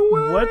 run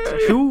away. What?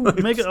 Who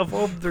Mega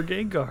Evolved their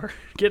Gengar?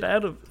 Get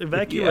out of...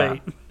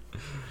 Evacuate. Yeah.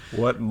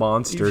 What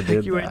monster did that?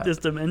 Evacuate this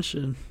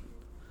dimension.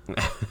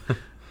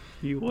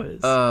 He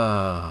was.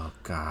 Oh,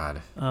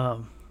 God.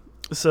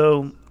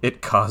 So...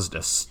 It caused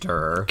a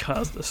stir.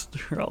 Caused a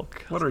stir.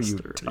 What are you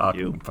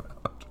talking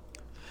about?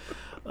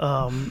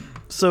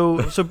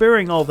 So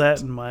bearing all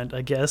that in mind,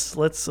 I guess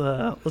let's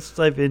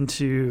dive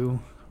into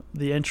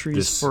the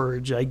entries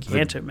for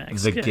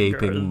Gigantamax. The Gengar.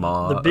 gaping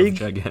maw the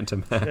big, of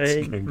Gigantamax.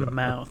 big Gengar.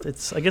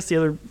 mouth. I guess the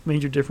other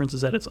major difference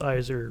is that its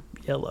eyes are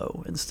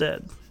yellow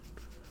instead.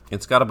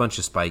 It's got a bunch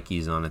of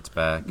spikies on its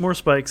back. More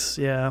spikes,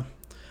 yeah.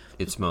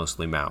 It's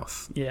mostly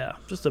mouth. Yeah,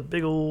 just a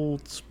big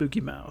old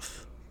spooky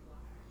mouth.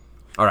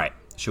 All right,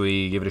 should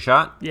we give it a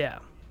shot? Yeah.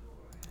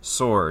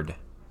 Sword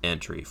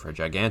entry for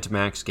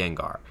Gigantamax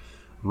Gengar.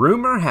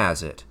 Rumor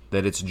has it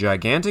that its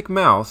gigantic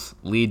mouth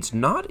leads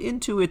not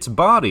into its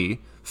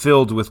body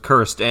filled with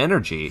cursed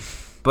energy,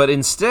 but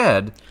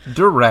instead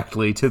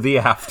directly to the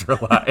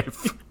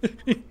afterlife.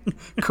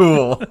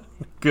 Cool.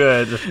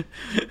 Good.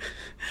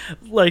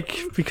 Like,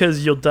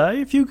 because you'll die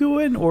if you go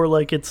in, or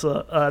like it's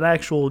an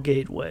actual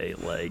gateway?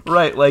 Like,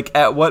 right, like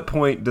at what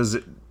point does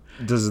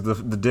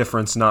the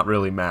difference not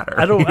really matter?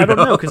 I don't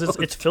know, because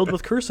it's filled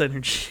with curse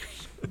energy.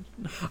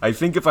 I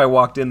think if I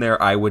walked in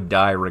there, I would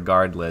die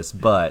regardless,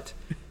 but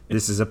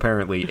this is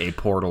apparently a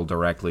portal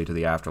directly to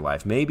the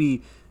afterlife.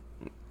 Maybe,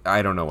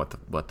 I don't know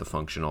what the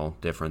functional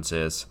difference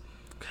is.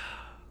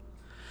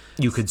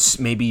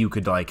 Maybe you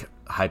could like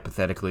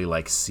hypothetically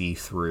like see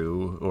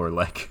through, or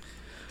like,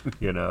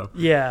 you know.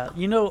 Yeah,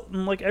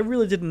 like I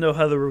really didn't know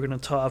how they were going to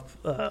top,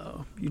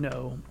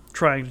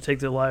 trying to take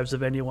the lives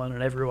of anyone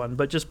and everyone,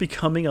 but just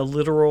becoming a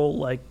literal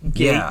like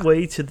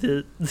gateway to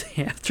the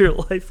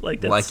afterlife. Like,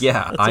 that's,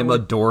 I'm a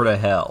door to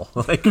hell.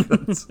 Like,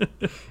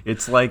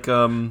 it's like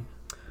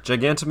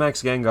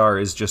Gigantamax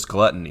Gengar is just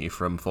Gluttony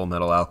from Full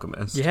Metal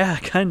Alchemist. Yeah,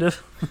 kind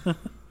of.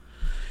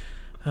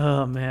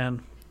 Oh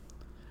man,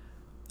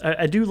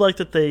 I do like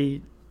that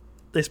they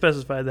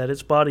specify that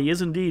its body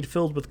is indeed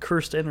filled with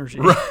cursed energy.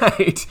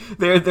 Right.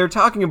 They're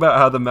talking about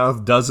how the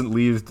mouth doesn't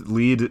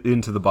lead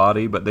into the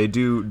body, but they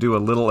do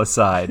a little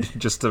aside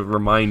just to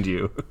remind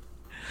you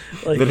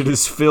Like, that it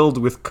is filled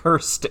with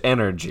cursed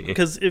energy.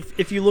 Because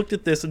if you looked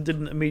at this and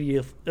didn't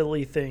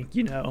immediately think,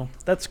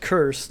 that's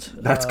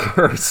cursed. That's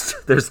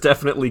cursed. There's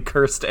definitely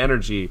cursed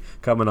energy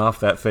coming off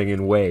that thing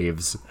in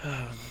waves. Oh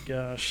my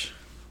gosh.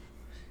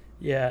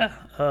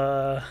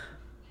 Yeah.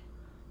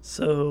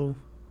 So.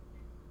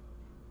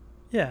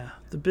 Yeah,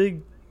 the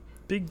big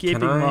gaping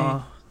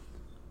maw.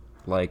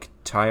 Like,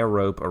 tie a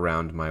rope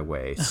around my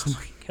waist. Oh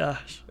my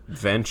gosh.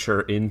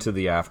 Venture into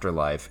the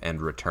afterlife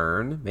and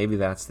return. Maybe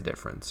that's the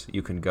difference.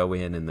 You can go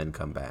in and then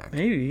come back.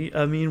 Maybe.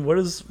 I mean, what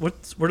are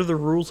the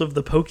rules of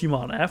the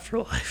Pokemon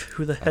afterlife?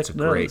 Who the heck knows? That's a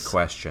great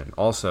question.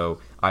 Also,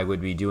 I would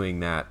be doing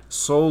that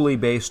solely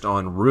based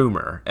on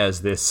rumor,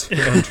 as this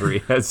entry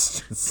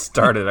has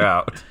started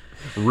out.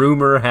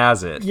 Rumor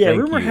has it. Yeah,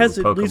 Thank rumor you, has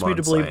it Pokemon leads me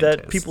to believe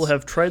scientists. that people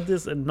have tried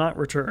this and not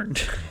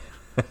returned.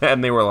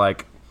 And they were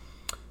like,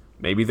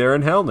 maybe they're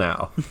in hell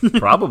now.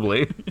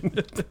 Probably.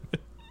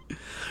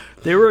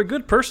 They were a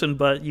good person,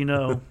 but,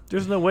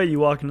 there's no way you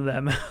walk into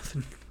that mouth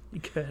and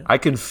you can. I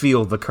can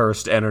feel the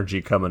cursed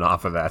energy coming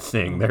off of that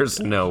thing. There's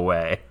no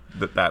way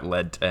that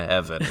led to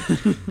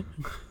heaven.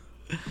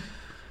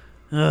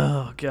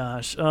 Oh,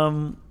 gosh.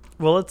 Well,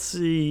 let's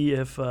see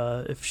if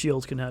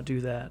Shield can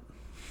outdo that.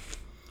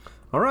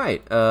 All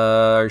right.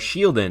 Our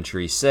Shield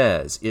entry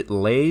says, it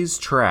lays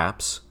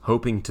traps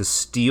hoping to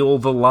steal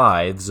the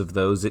lives of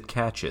those it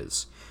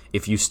catches.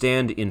 If you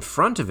stand in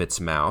front of its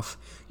mouth,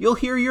 you'll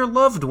hear your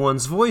loved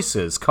ones'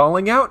 voices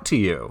calling out to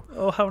you.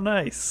 Oh, how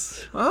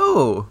nice.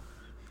 Oh.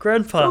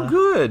 Grandpa. Oh,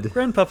 good.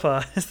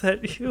 Grandpapa, is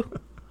that you?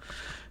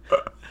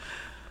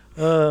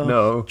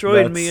 No.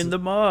 Join me in the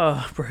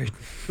maw, Braden.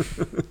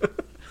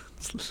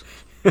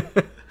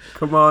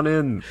 Come on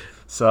in,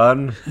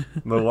 son.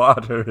 The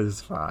water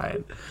is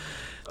fine.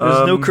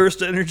 There's no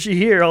cursed energy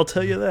here, I'll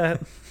tell you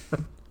that.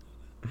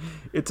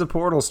 It's a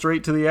portal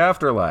straight to the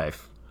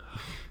afterlife.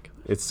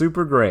 It's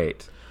super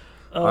great.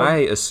 I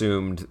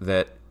assumed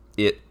that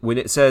when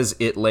it says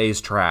it lays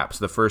traps,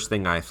 the first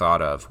thing I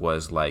thought of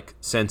was, like,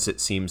 since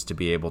it seems to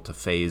be able to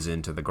phase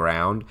into the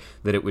ground,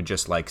 that it would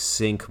just, like,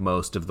 sink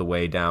most of the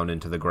way down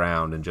into the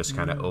ground and just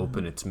kind of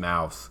open its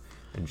mouth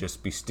and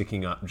just be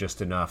sticking up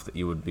just enough that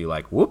you would be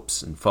like,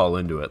 whoops, and fall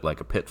into it like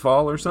a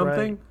pitfall or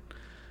something. Right.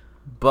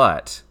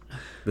 But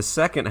the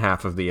second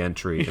half of the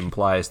entry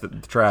implies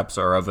that the traps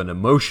are of an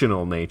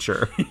emotional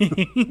nature.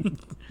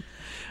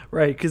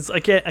 Right, because I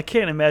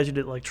can't imagine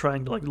it like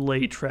trying to like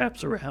lay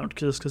traps around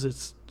just because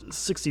it's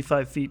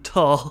 65 feet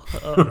tall.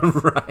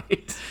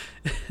 Right.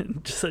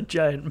 Just a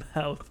giant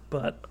mouth,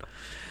 but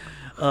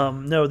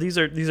no, these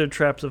are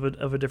traps of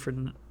a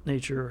different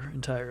nature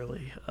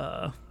entirely.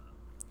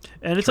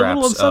 And it's Traps a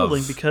little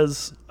unsettling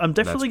because I'm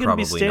definitely going to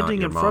be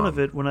standing in front mom. of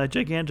it when I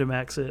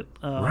Gigantamax it.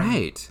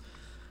 Right.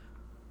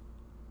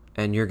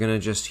 And you're going to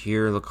just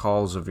hear the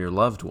calls of your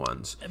loved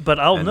ones. But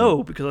I'll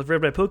know because I've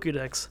read my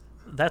Pokédex.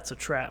 That's a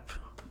trap.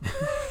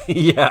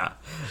 Yeah.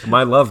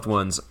 My loved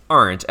ones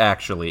aren't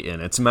actually in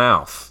its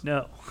mouth.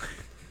 No.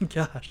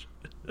 Gosh.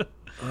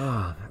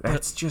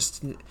 That's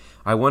just...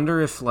 I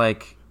wonder if,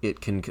 like,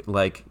 it can...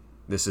 Like,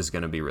 this is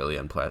going to be really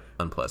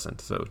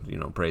unpleasant, so,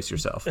 brace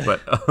yourself.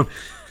 But...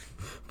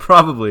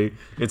 probably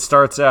it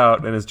starts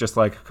out and it's just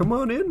like, come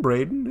on in,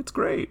 Braden, it's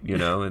great,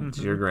 it's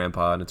your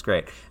grandpa and it's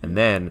great. And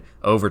then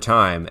over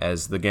time,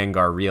 as the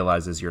Gengar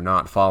realizes you're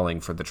not falling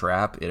for the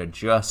trap, it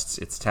adjusts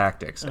its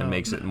tactics and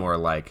makes it more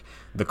like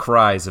the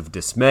cries of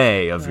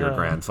dismay of your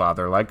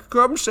grandfather, like,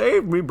 come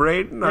save me,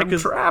 Braden, I'm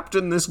trapped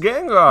in this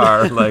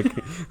Gengar. Like,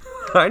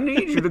 I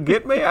need you to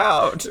get me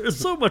out. There's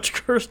so much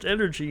cursed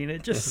energy and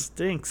it just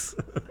stinks.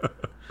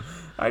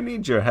 I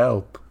need your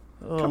help.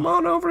 Come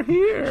on over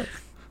here.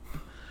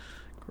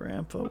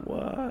 Grandpa,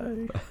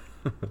 why?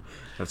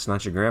 That's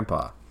not your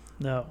grandpa.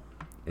 No.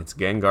 It's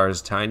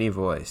Gengar's tiny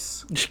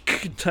voice.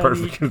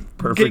 Perfectly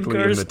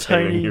Gengar's imitating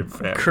tiny, your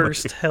family.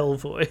 Cursed hell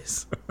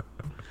voice.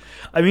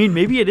 I mean,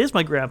 maybe it is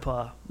my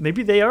grandpa.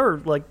 Maybe they are,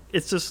 like,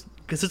 it's just,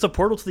 because it's a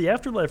portal to the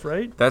afterlife,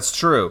 right? That's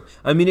true.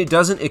 I mean, it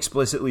doesn't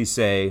explicitly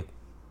say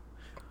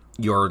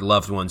your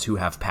loved ones who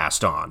have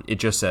passed on. It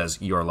just says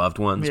your loved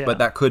ones, but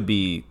that could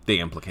be the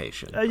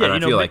implication. And I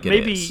feel like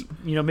maybe, it is.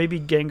 Maybe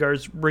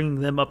Gengar's bringing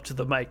them up to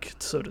the mic,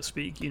 so to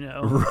speak,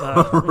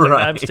 Right.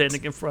 Like I'm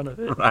standing in front of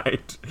it.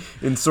 Right.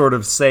 In sort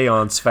of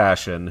seance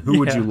fashion. Who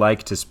would you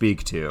like to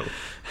speak to?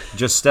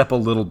 Just step a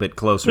little bit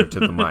closer to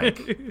the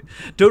mic.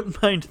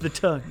 Don't mind the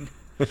tongue.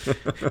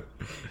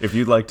 If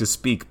you'd like to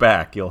speak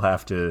back, you'll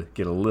have to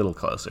get a little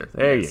closer.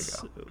 There you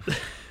go.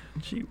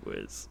 Gee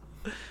whiz.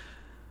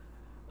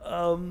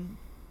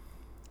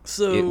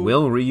 So it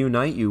will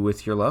reunite you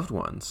with your loved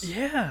ones.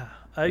 Yeah.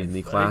 In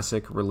the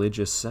classic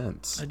religious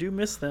sense. I do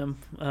miss them.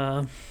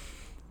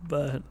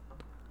 But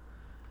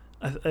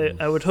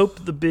I would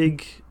hope the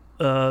big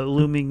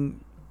looming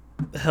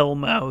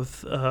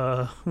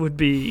hellmouth would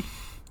be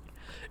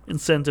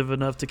incentive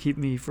enough to keep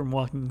me from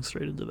walking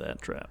straight into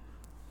that trap.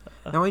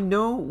 Now I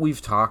know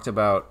we've talked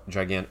about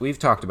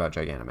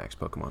Gigantamax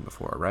Pokemon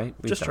before, right?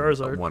 We've just done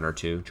Charizard. One or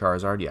two.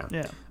 Charizard, yeah.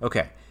 Yeah.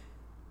 Okay.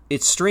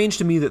 It's strange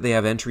to me that they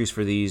have entries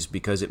for these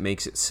because it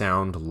makes it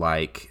sound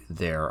like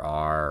there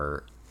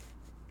are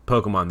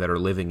Pokemon that are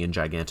living in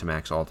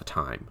Gigantamax all the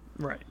time.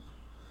 Right.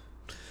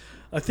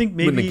 I think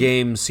maybe... When the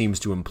game seems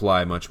to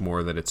imply much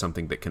more that it's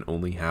something that can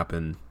only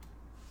happen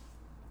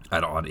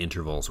at odd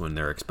intervals when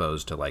they're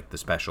exposed to, like, the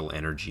special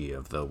energy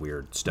of the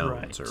weird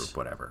stones or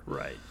whatever.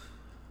 Right.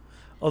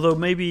 Although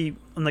maybe,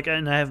 and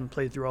I haven't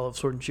played through all of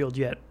Sword and Shield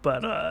yet,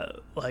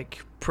 but,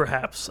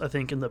 perhaps, I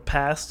think in the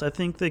past, I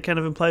think they kind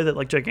of imply that,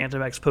 like,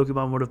 Gigantamax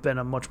Pokemon would have been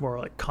a much more,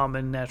 like,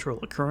 common natural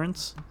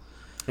occurrence.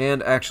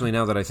 And actually,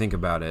 now that I think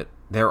about it,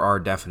 there are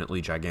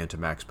definitely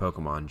Gigantamax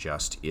Pokemon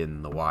just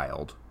in the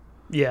wild.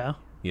 Yeah.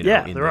 You know,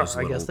 yeah, there are.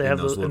 I guess they have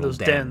in those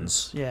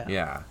dens. Yeah.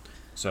 Yeah.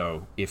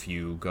 So if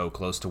you go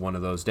close to one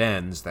of those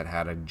dens that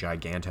had a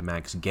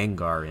Gigantamax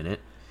Gengar in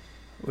it,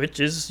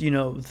 which is,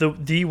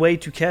 the way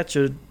to catch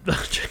a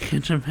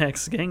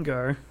Gigantamax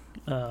Gengar.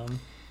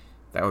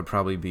 That would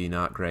probably be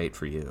not great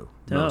for you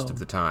most of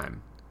the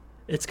time.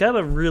 It's got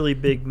a really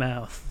big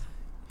mouth.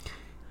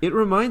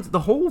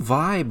 The whole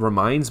vibe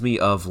reminds me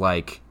of,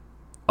 like,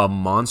 a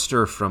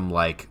monster from,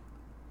 like,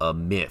 a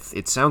myth.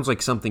 It sounds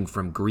like something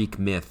from Greek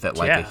myth that,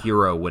 like, a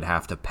hero would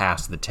have to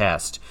pass the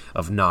test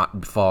of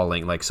not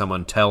falling. Like,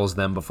 someone tells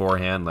them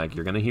beforehand, like,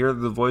 you're going to hear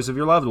the voice of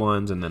your loved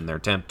ones, and then they're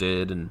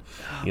tempted, and,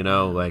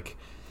 like...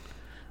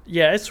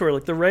 Yeah, I swear,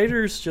 like, the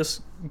writers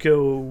just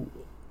go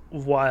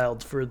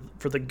wild for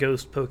the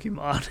ghost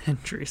Pokemon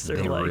entries.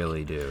 They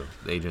really do.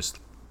 They just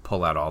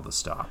pull out all the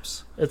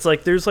stops. It's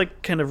like, there's,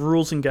 like, kind of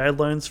rules and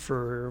guidelines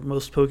for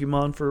most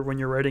Pokemon for when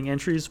you're writing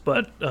entries,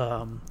 but,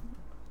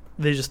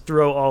 they just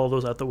throw all of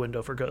those out the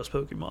window for ghost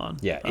Pokemon.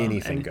 Yeah,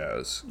 anything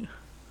goes.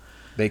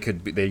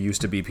 They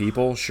used to be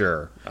people?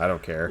 Sure. I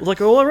don't care.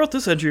 Like, I wrote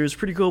this entry. It was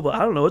pretty cool, but I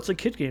don't know. It's a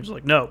kid game. It's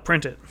like, no,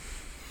 print it.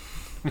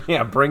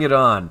 Yeah, bring it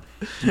on.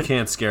 You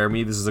can't scare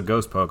me. This is a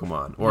ghost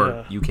Pokemon.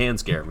 Or you can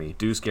scare me.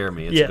 Do scare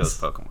me. It's a ghost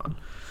Pokemon.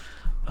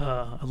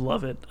 I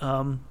love it.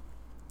 So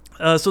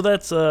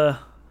that's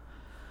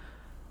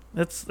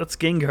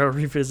Gengar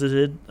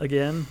revisited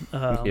again.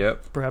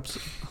 Yep. Perhaps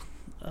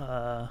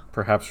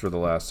for the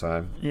last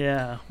time.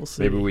 Yeah, we'll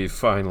see. Maybe we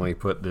finally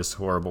put this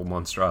horrible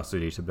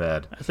monstrosity to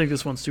bed. I think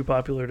this one's too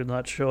popular to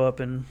not show up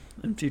in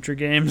future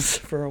games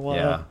for a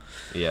while.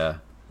 Yeah.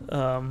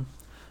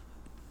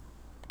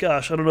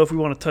 Gosh, I don't know if we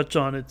want to touch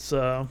on its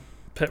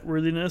pet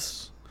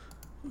worthiness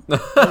at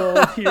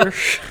all here.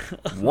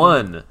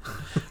 1.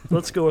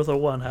 Let's go with a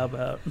 1. How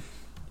about?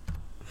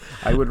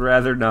 I would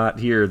rather not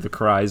hear the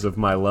cries of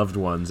my loved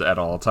ones at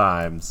all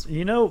times.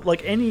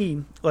 Like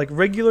any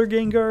regular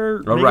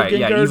Gengar. Oh, right,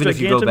 Gengar, even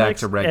if you go back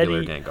to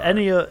regular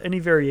Gengar. Any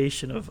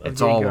variation of it's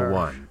Gengar. all a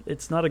 1.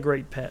 It's not a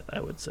great pet,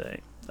 I would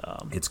say.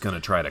 It's going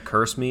to try to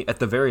curse me. At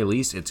the very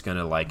least, it's going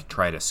to, like,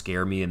 try to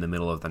scare me in the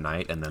middle of the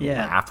night and then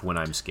laugh when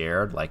I'm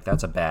scared. Like,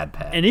 that's a bad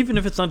pet. And even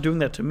if it's not doing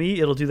that to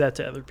me, it'll do that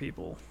to other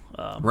people.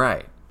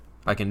 Right.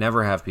 I can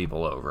never have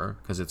people over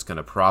because it's going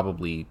to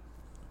probably,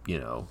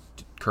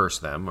 curse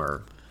them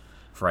or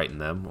frighten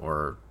them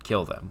or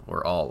kill them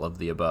or all of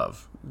the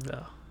above.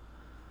 Yeah.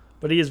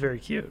 But he is very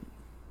cute.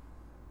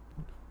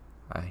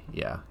 I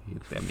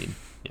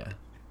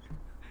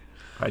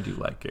do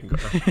like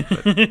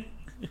Gengar.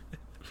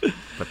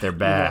 But they're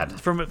bad. Yeah,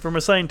 from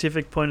a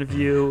scientific point of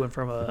view and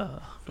from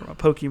a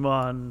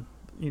Pokemon,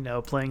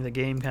 playing the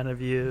game kind of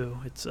view,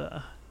 it's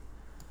a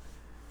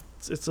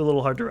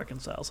little hard to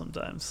reconcile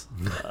sometimes.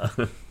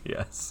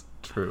 Yes,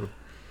 true.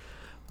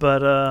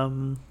 But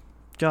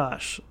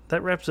gosh,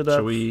 that wraps it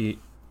up.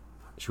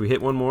 Should we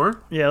hit one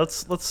more? Yeah,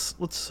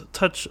 let's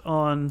touch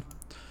on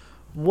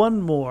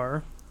one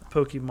more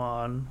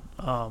Pokemon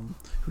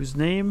whose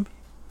name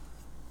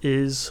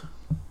is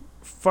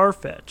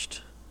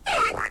Farfetch'd.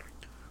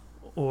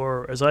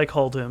 Or, as I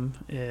called him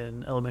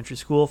in elementary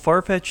school,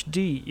 Farfetch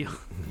D.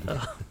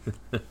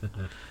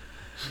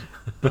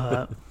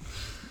 Farfetch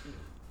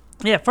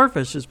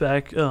is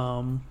back.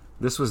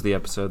 This was the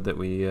episode that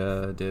we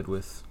did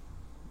with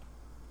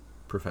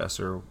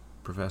Professor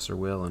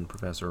Will and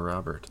Professor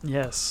Robert.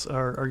 Yes,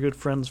 our good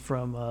friends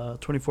from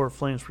 24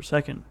 Flames Per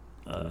Second.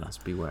 Yes,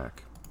 BWAC.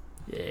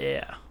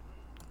 Yeah.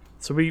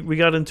 So we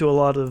got into a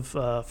lot of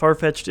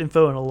Farfetch'd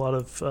info and a lot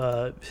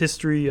of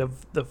history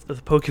of the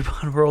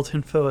Pokemon world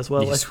info as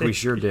well. Yes, we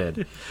sure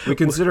did. We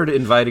considered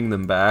inviting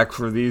them back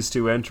for these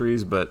 2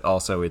 entries, but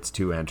also it's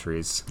 2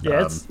 entries.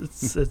 Yeah,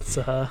 it's there's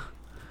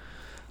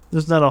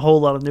not a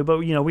whole lot of new, but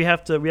we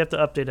have to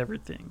update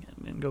everything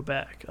and go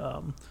back.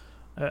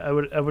 I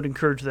would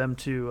encourage them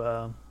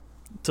to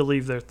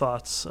leave their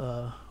thoughts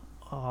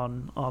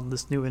on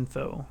this new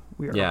info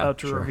we are about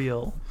to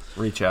reveal.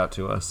 Reach out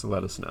to us,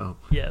 let us know.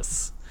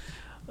 Yes.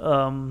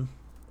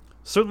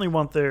 Certainly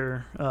want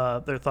their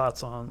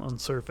thoughts on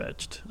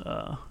Sirfetch'd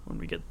when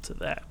we get to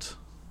that.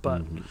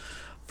 But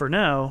for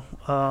now,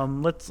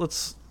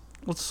 let's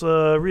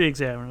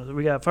re-examine it.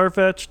 We got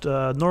Farfetch'd,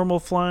 normal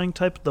flying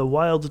type, the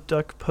wild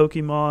duck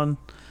Pokemon.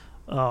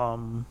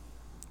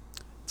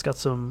 It's got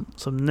some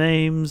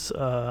names,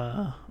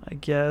 I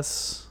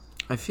guess.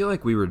 I feel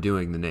like we were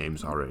doing the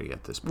names already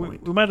at this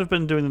point. We might have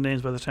been doing the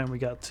names by the time we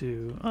got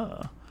to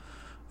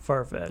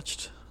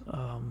Farfetch'd.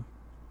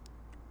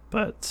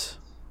 But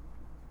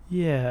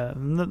yeah,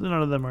 none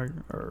of them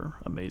are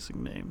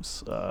amazing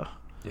names.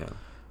 Yeah.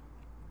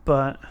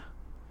 But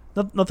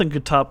nothing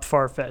could top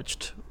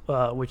Farfetch'd,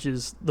 which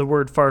is the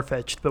word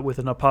Farfetch'd, but with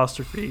an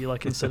apostrophe,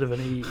 like instead of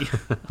an E.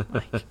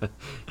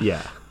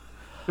 Yeah.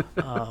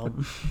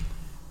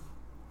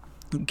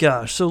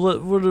 Gosh, so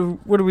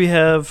what do we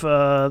have?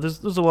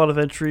 There's a lot of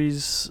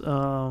entries.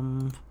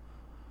 Can't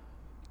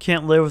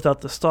live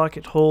without the stock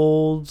it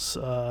holds.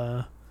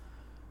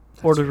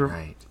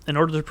 Right. In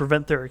order to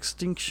prevent their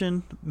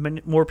extinction,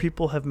 more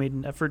people have made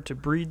an effort to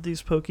breed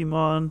these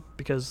Pokemon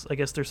because I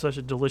guess they're such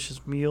a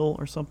delicious meal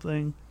or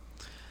something.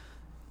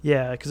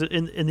 Yeah, because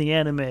in the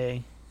anime,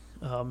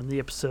 in the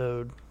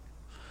episode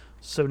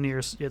So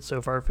Near Yet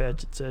So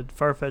Farfetch'd, it said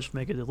Farfetch'd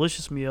make a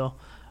delicious meal,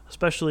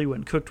 especially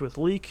when cooked with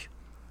leek,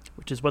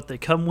 which is what they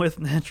come with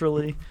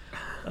naturally.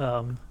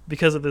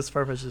 Because of this,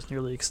 Farfetch'd is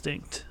nearly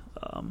extinct.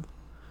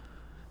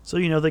 So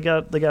they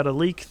got a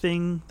leek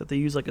thing that they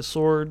use like a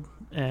sword,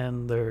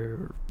 and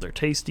they're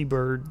tasty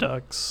bird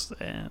ducks,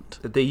 and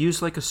That they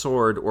use like a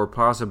sword, or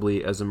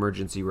possibly as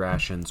emergency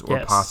rations, or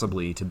Yes.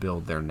 possibly to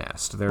build their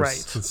nest. There's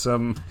Right.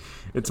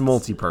 it's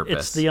multi-purpose.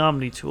 it's the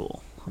Omni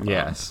tool.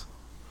 Yes.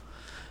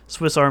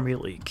 Swiss Army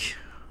leek.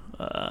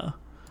 But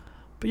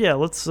yeah,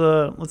 let's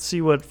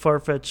see what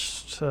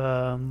Farfetch'd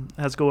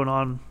has going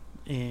on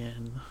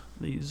in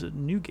these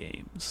new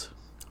games.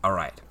 All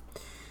right.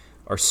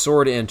 Our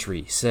sword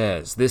entry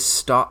says, the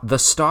stock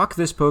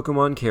this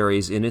Pokemon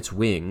carries in its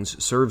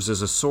wings serves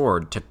as a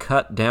sword to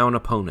cut down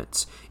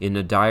opponents. In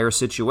a dire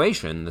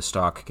situation, the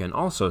stock can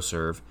also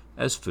serve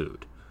as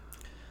food.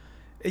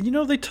 And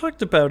they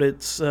talked about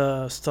its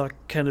stock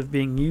kind of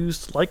being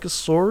used like a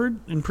sword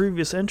in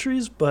previous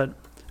entries, but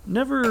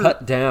never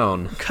Cut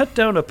down.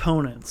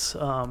 Opponents.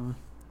 That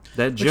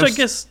Which just I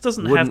guess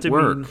doesn't have wouldn't to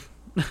work.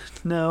 mean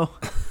no.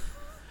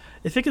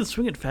 If it can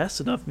swing it fast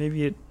enough,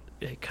 maybe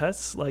it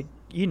cuts. Like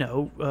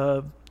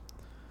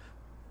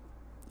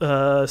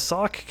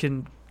Sock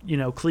can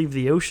cleave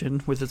the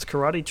ocean with its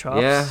karate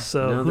chops. Yeah,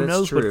 so no, who that's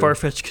knows true. what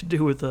Farfetch'd could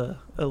do with a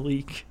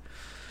leak.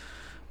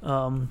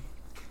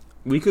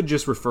 We could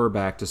just refer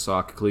back to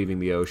Sock cleaving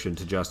the ocean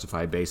to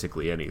justify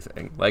basically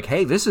anything. Like,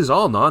 hey, this is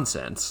all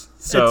nonsense.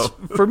 So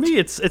For me,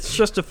 it's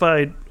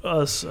justified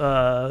us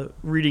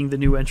reading the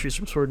new entries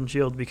from Sword and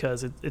Shield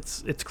because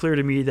it's clear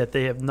to me that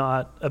they have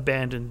not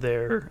abandoned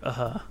their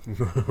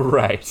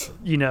right.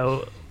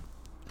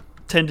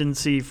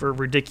 tendency for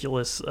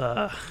ridiculous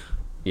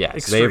Yes,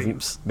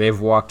 extremes. they've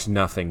walked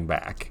nothing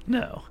back.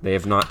 No. They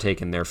have not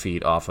taken their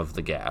feet off of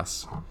the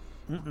gas.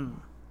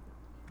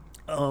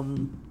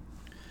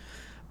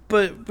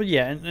 But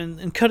yeah,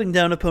 and cutting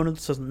down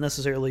opponents doesn't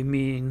necessarily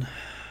mean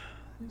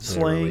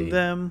slaying Literally.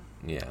 them.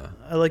 Yeah.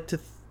 I like to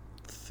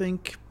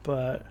think,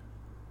 but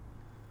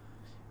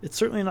it's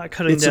certainly not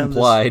cutting It's down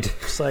implied.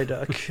 this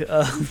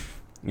Psyduck.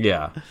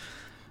 Yeah.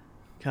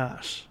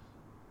 Gosh.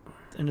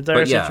 In a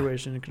dire yeah.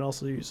 situation, it can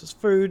also use as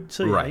food.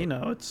 So yeah, Right.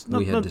 it's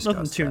We had nothing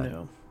discussed too that.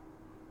 new.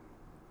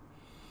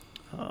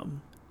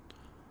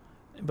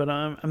 But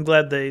I'm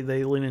glad they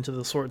lean into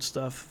the sword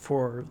stuff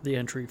for the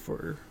entry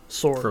for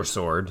sword. For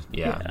sword.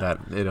 Yeah, Yeah. that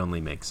it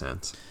only makes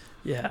sense.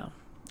 Yeah.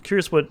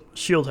 Curious what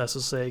Shield has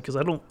to say, because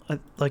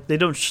they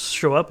don't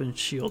show up in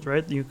Shield,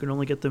 right? You can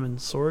only get them in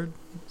Sword.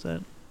 Is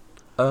that?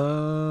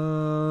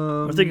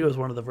 I think it was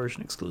one of the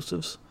version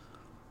exclusives.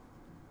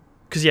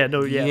 Because Yeah,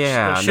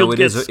 Shield no, it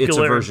gets is it's a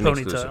Skiller version and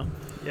Ponyta. exclusive.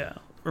 Yeah,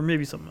 or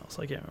maybe something else.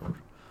 I can't remember.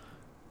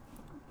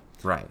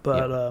 Right.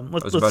 But yeah.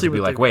 let's I was see about to what be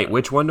they like, wait, got.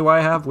 which one do I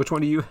have? Which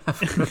one do you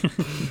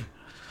have?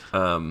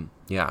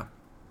 Yeah.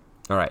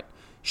 All right.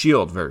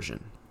 Shield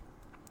version.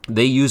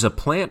 They use a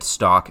plant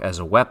stock as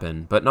a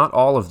weapon, but not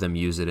all of them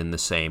use it in the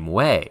same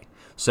way.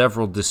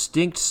 Several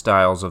distinct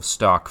styles of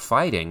stock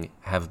fighting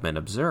have been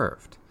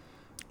observed.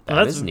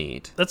 That is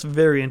neat. That's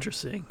very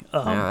interesting.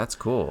 Yeah, that's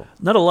cool.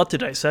 Not a lot to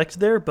dissect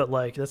there, but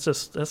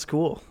that's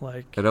cool.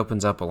 Like, It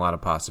opens up a lot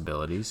of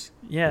possibilities.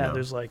 yeah, know.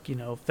 there's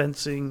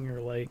fencing or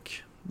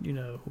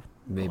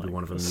Maybe like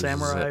one of them a uses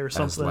samurai it or as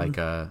something.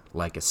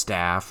 like a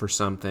staff or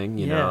something.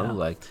 You Yeah. know,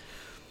 like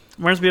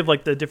Reminds me of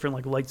the different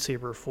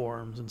lightsaber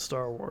forms in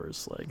Star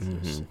Wars. There's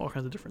Mm-hmm. all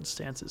kinds of different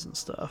stances and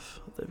stuff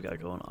that they've got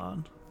going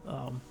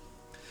on.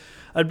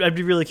 I'd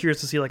be really curious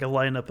to see a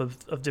lineup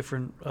of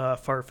different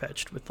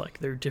Farfetch'd with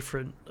their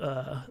different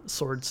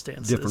sword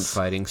stances. different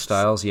fighting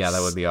styles. Yeah,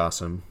 that would be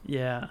awesome.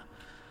 Yeah.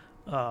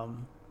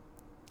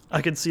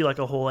 I could see a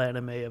whole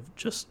anime of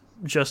just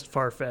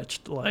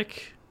Farfetch'd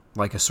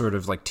Like a sort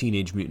of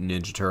Teenage Mutant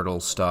Ninja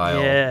Turtles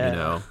style. Yeah. You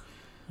know.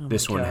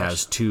 This my one gosh.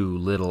 has 2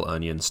 little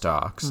onion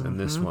stalks, and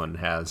this one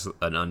has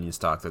an onion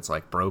stalk that's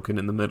like broken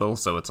in the middle,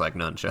 so it's like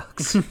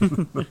nunchucks.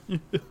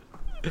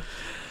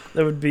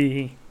 That would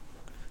be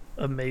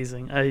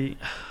amazing.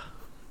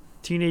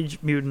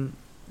 Teenage Mutant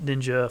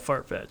Ninja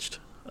Farfetch'd.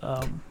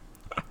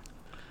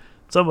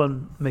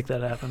 Someone make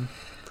that happen.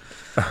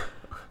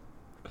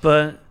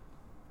 But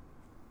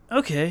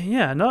okay,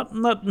 yeah,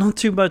 not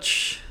too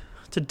much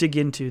to dig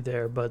into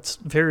there, but it's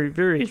very,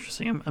 very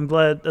interesting. I'm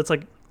glad that's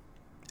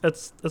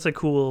a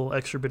cool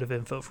extra bit of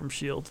info from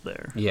Shield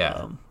there.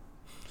 Yeah.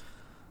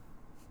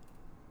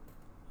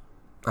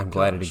 I'm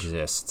glad it gosh.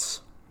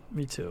 exists.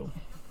 Me too.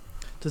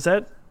 Does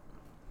that?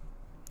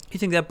 You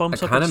think that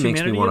bumps It up kind its of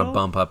makes me humanity want at to all?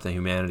 bump up the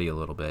humanity a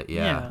little bit,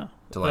 yeah.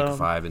 To like a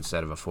 5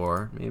 instead of a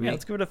 4, maybe. Yeah,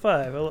 let's give it a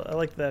 5. I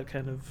like that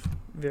kind of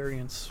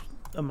variance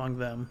among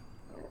them.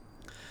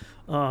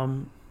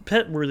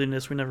 Pet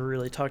worthiness we never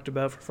really talked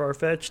about for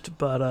Farfetch'd,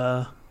 but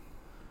I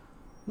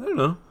don't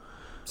know.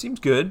 Seems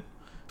good.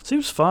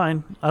 seems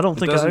fine. I don't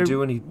think Doesn't I do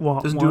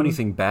want doesn't one. do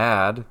anything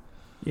bad.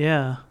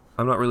 Yeah.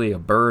 I'm not really a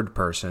bird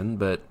person,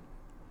 but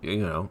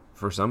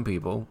for some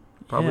people,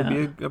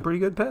 probably be a pretty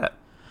good pet.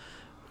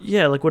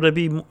 Yeah, like would I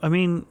be? I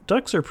mean,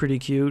 ducks are pretty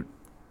cute.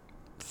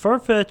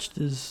 Farfetch'd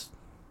is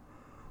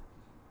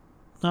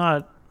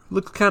not.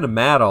 Looks kind of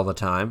mad all the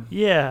time.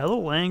 Yeah, a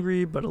little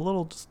angry, but a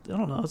little. Just, I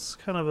don't know. It's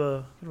kind of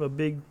a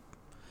big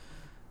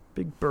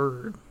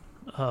bird.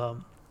 I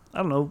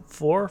don't know,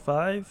 4,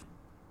 5,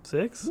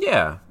 6.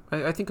 Yeah,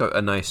 I think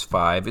a nice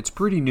 5. It's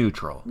pretty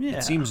neutral. Yeah.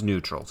 It seems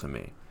neutral to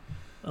me.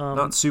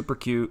 Not super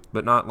cute,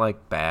 but not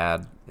like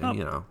bad.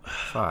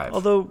 5.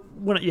 Although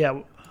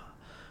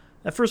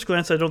at first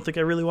glance, I don't think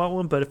I really want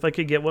one. But if I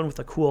could get one with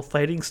a cool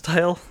fighting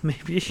style,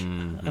 maybe.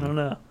 I don't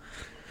know.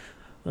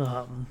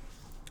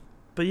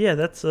 But yeah,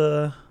 that's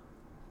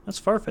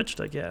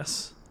Farfetch'd, I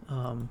guess.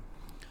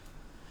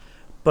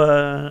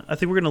 But I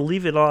think we're gonna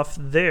leave it off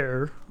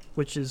there,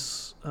 which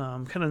is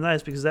kind of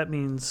nice because that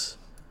means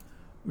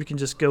we can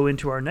just go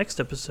into our next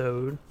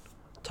episode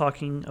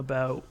talking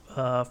about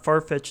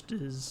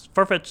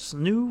Farfetch'd's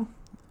new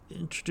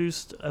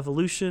introduced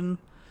evolution,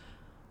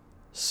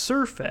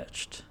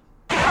 Sirfetch'd.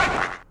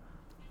 The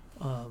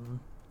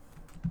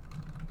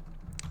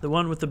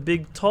one with the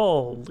big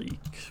tall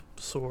leak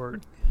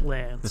sword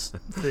lance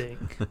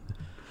thing.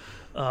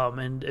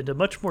 And a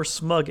much more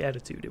smug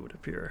attitude, it would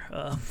appear.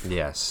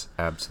 Yes,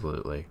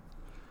 absolutely.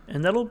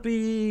 And that'll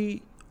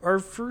be our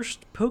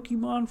first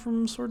Pokemon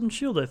from Sword and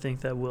Shield, I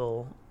think, that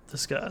we'll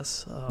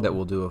discuss. That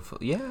we'll do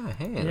that's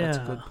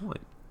a good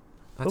point.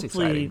 That's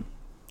exciting.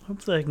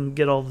 Hopefully I can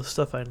get all the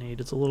stuff I need.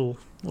 It's a little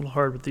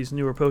hard with these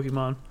newer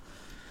Pokemon.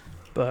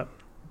 But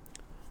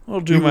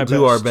we'll do my best.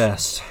 We'll do our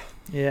best.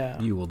 Yeah.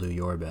 You will do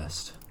your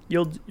best.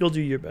 You'll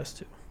do your best,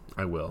 too.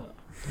 I will.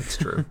 That's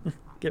true.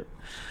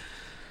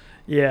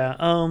 Yeah.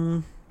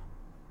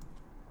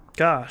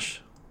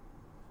 Gosh.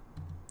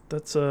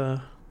 That's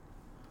a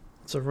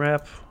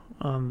wrap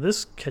on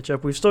this catch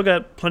up. We've still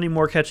got plenty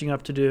more catching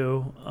up to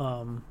do.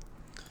 I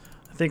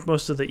think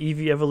most of the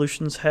Eevee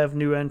evolutions have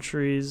new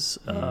entries,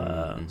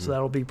 so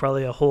that'll be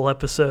probably a whole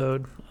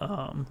episode.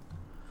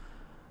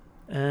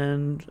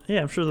 And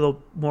yeah, I'm sure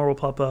more will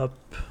pop up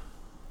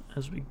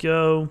as we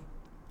go.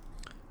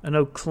 I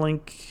know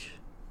Clink.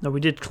 No, we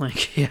did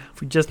Clink. Yeah,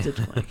 we just did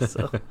Clink.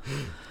 So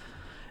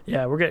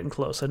yeah, we're getting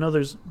close. I know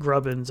there's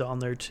Grubbins on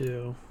there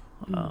too.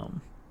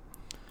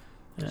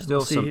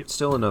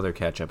 Still another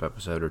catch-up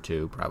episode or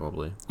two,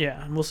 probably.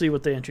 Yeah, and we'll see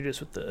what they introduce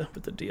with the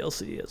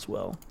DLC as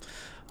well.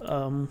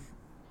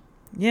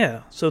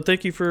 Yeah, so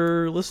thank you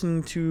for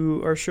listening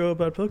to our show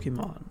about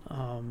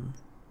Pokemon.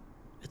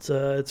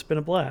 It's been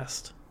a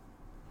blast.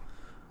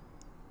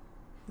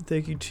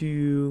 Thank you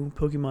to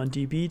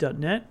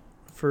PokemonDB.net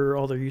for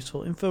all their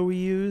useful info we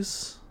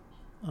use.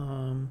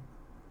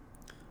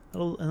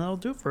 That'll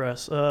do it for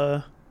us.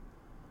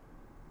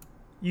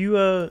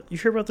 You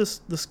hear about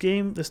this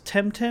game, this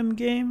Temtem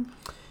game?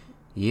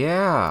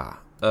 Yeah.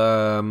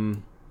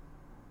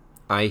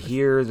 I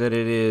hear that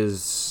it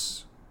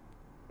is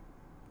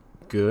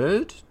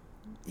good.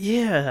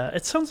 Yeah,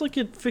 it sounds like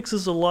it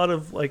fixes a lot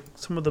of like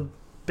some of the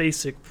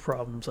basic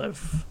problems I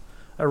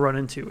run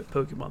into with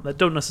Pokemon that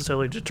don't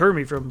necessarily deter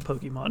me from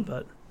Pokemon,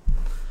 but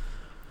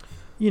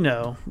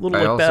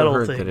little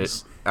battle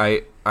things.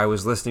 I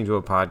was listening to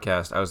a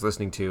podcast. I was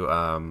listening to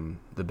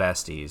The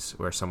Besties,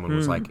 where someone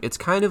was like, it's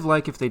kind of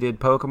like if they did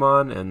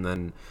Pokemon, and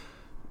then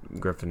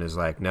Griffin is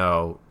like,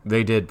 no,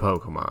 they did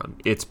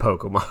Pokemon. It's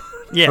Pokemon.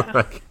 Yeah.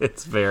 Like,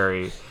 it's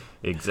very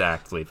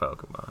exactly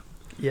Pokemon.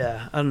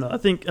 Yeah, I don't know. I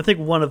think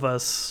one of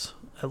us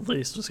at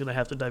least is going to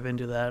have to dive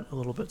into that a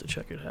little bit to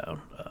check it out,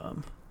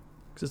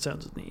 because it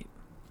sounds neat.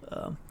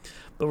 But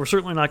we're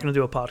certainly not going to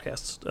do a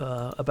podcast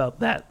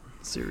about that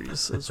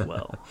series as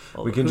well.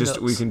 we can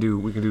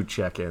do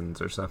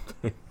check-ins or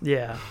something.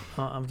 Yeah,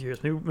 I'm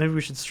curious. Maybe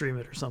we should stream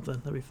it or something.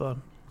 That'd be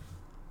fun.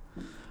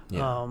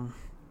 Yeah.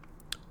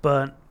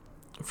 But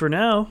for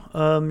now,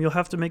 you'll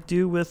have to make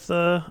do with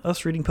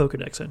us reading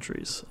Pokedex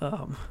entries.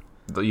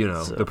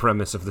 The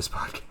premise of this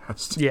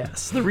podcast.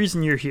 Yes, the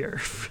reason you're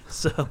here.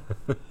 So,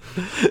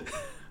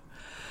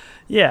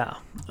 Yeah.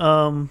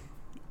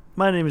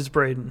 My name is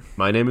Braden.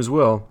 My name is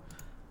Will.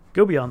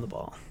 Go beyond the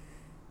ball.